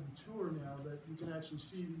part of the tour now that you can actually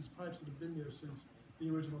see these pipes that have been there since the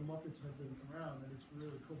original Muppets have been around, and it's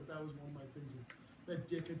really cool. But that was one of my things that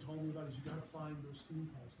Dick had told me about, is you gotta find those steam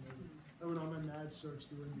pipes. And I went on my mad search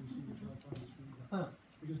through NBC to try to find the steam pipes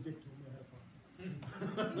because Dick told me I had to find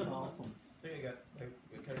them. That's awesome. I think I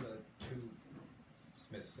kind of got two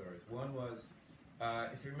Smith stories. One was,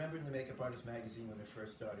 if you remember in the Makeup Artist magazine when it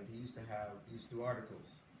first started, he used to do articles.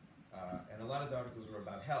 And a lot of the articles were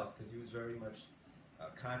about health because he was very much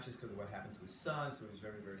conscious because of what happened to his son, so he was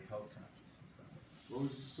very, very health conscious and stuff. What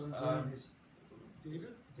was his son's name?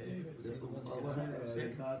 David? David. Was he the one What that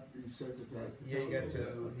got sick? he sensitized. Yeah, he had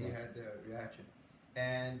the reaction.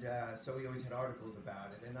 And so he always had articles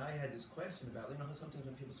about it. And I had this question about, how sometimes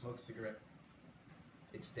when people smoke a cigarette,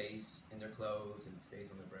 it stays in their clothes and it stays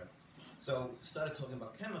on their breath. So started talking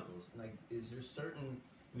about chemicals. Like, is there certain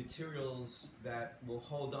materials that will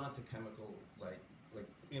hold on to chemical, like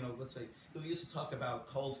let's say, we used to talk about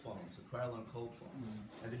cold foams, the Krylon cold foams.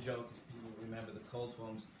 And the joke, if people remember the cold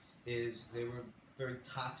foams, is they were very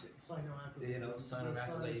toxic. Cyanoacrylates and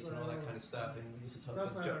all that kind of stuff. And we used to talk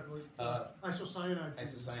about Isocyanide.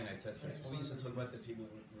 Isocyanide, that's right. And we used to talk about the people,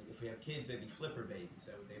 if we have kids, they'd be flipper babies.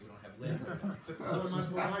 So they don't have limbs. My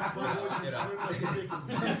boys can swim like a dick.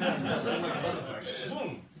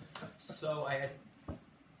 Boom! So I had,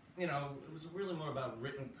 it was really more about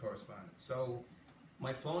written correspondence. So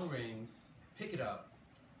my phone rings, pick it up,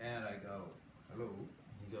 and I go, hello?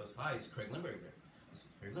 He goes, hi, it's Craig Lindbergh here. I said,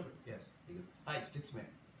 Craig Lindbergh, yes. He goes, hi, it's Dick Smith.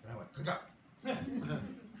 And I went, Kaka.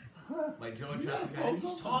 My jaw dropped, and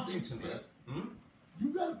he's talking to me. You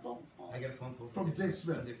got a phone call? I got a phone call From Dick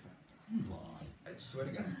Smith. From Dick Smith. You lie. I swear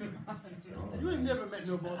to God. You ain't never met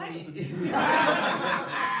nobody.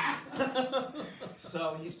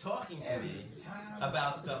 So he's talking to me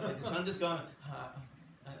about stuff like this. So I'm just going,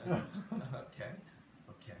 okay.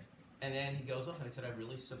 And then he goes off, and I said, I'm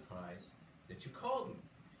really surprised that you called me.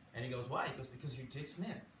 And he goes, why? He goes, because you're Dick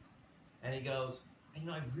Smith. And he goes, you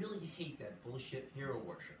know, I really hate that bullshit hero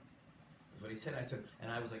worship. That's what he said. I said,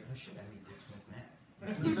 and I was like, oh shit, I made Dick Smith mad.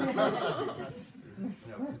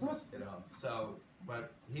 So,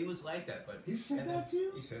 but he was like that. But He said that to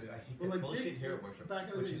you? He said, I hate Well, that like bullshit Dick, hero worship. back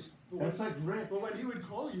in the Which day, is, That's like Rick. But when he would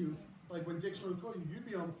call you, like when Dick Smith would call you, you'd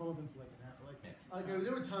be on the phone with him for like an hour. Like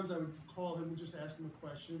there were times I would call him and just ask him a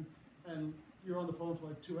question, and you're on the phone for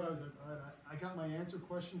like 2 hours. Like, all right, I got my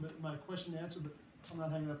question answered, but I'm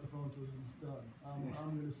not hanging up the phone until he's done. I'm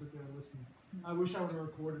going to sit there and listen. I wish I would have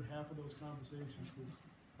recorded half of those conversations.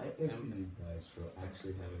 I envy you guys for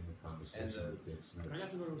actually having a conversation with Dick Smith. I got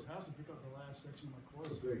to go to his house and pick up the last section of my course.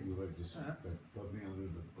 So big, you like just put me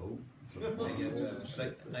under the boat.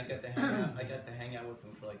 I got to hang out with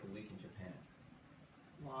him for like a week in Japan.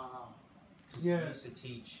 Wow. Yeah. He used to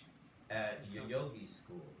teach at Yoyogi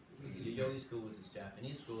school. Yoyogi school was his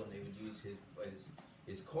Japanese school, and they would use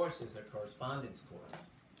his courses as correspondence courses.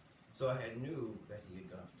 So I knew that he had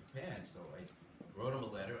gone to Japan, so I wrote him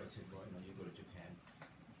a letter. I said, well, you go to Japan. Do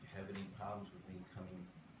you have any problems with me coming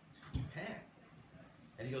to Japan?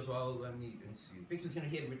 And he goes, well, let me see. Because,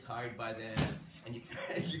 he had retired by then, and you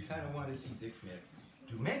kind of want to see Dick Smith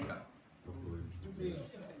do makeup. You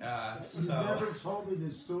never told me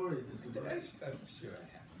this story. I'm sure I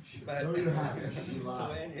have. But, no, you haven't. You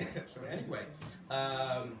lied. So anyway,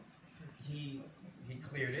 he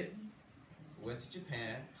cleared it, went to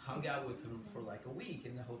Japan, hung out with him for like a week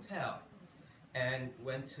in the hotel, and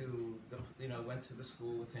went to the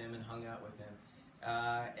school with him and hung out with him.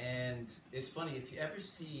 And it's funny, if you ever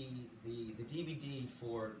see the DVD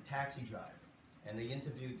for Taxi Driver, and they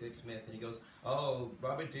interviewed Dick Smith, and he goes, oh,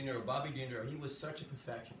 Bobby De Niro, he was such a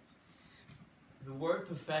perfectionist. The word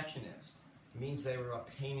perfectionist means they were a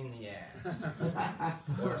pain in the ass,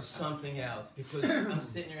 or something else, because I'm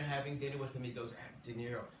sitting here having dinner with him, he goes, De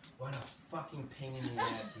Niro, what a fucking pain in the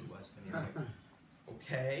ass he was to me. I'm like,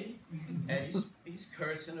 okay, and he's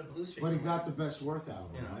cursing a blue streak. But he got the best work out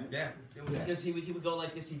of him, right? Yeah, because he would go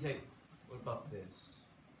like this. He'd say, "What about this?"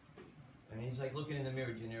 And he's like looking in the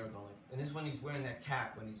mirror, De Niro going, and this is when he's wearing that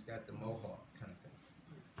cap, when he's got the mohawk kind of thing.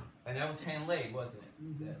 And that was hand laid, wasn't it?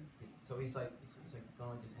 Mm-hmm. So he's like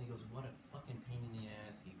going like this, and he goes, "What a fucking pain in the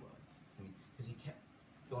ass he was," because he kept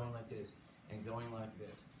going like this and going like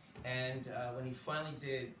this. And when he finally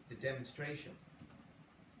did the demonstration,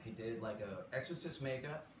 he did like a exorcist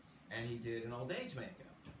makeup, and he did an old age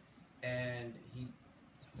makeup, and he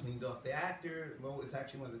cleaned off the actor. Well, it's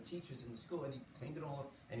actually one of the teachers in the school, and he cleaned it all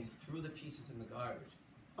off, and he threw the pieces in the garbage.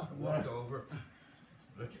 I walked over,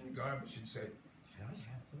 looked in the garbage, and said, "Can I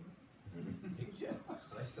have them?" He goes, "Yeah."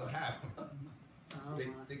 So I still have them.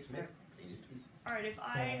 Dick Smith painted pieces. All right, if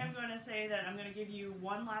I am going to say that I'm going to give you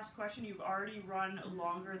one last question, you've already run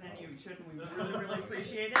longer than you should, and we really, really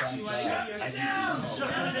appreciate it. You want to give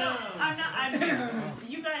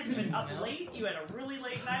you you guys have been up late. You had a really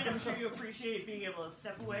late night. I'm sure you appreciate being able to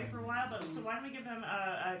step away for a while. But so why don't we give them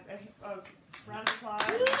a round of applause?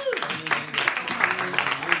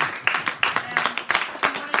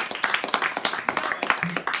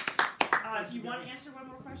 If you want to answer one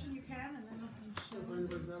more question, you can, and then so if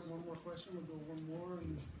anybody's got one more question, we'll go one more.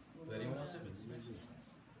 And anyone else have it?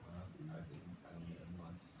 I've been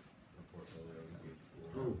months. The portfolio we did at school.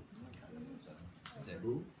 Who?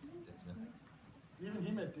 Who? Dick Smith. Even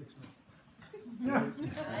he met Dick Smith.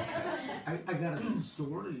 I got a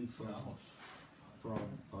story from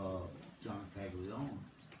John Caglione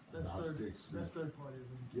about Dick Smith. That's third party.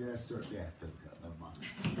 Yeah, sir. Yeah, never mind.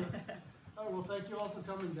 All right, well, thank you all for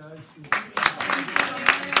coming, guys.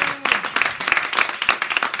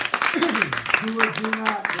 Do or do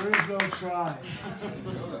not, there is no try.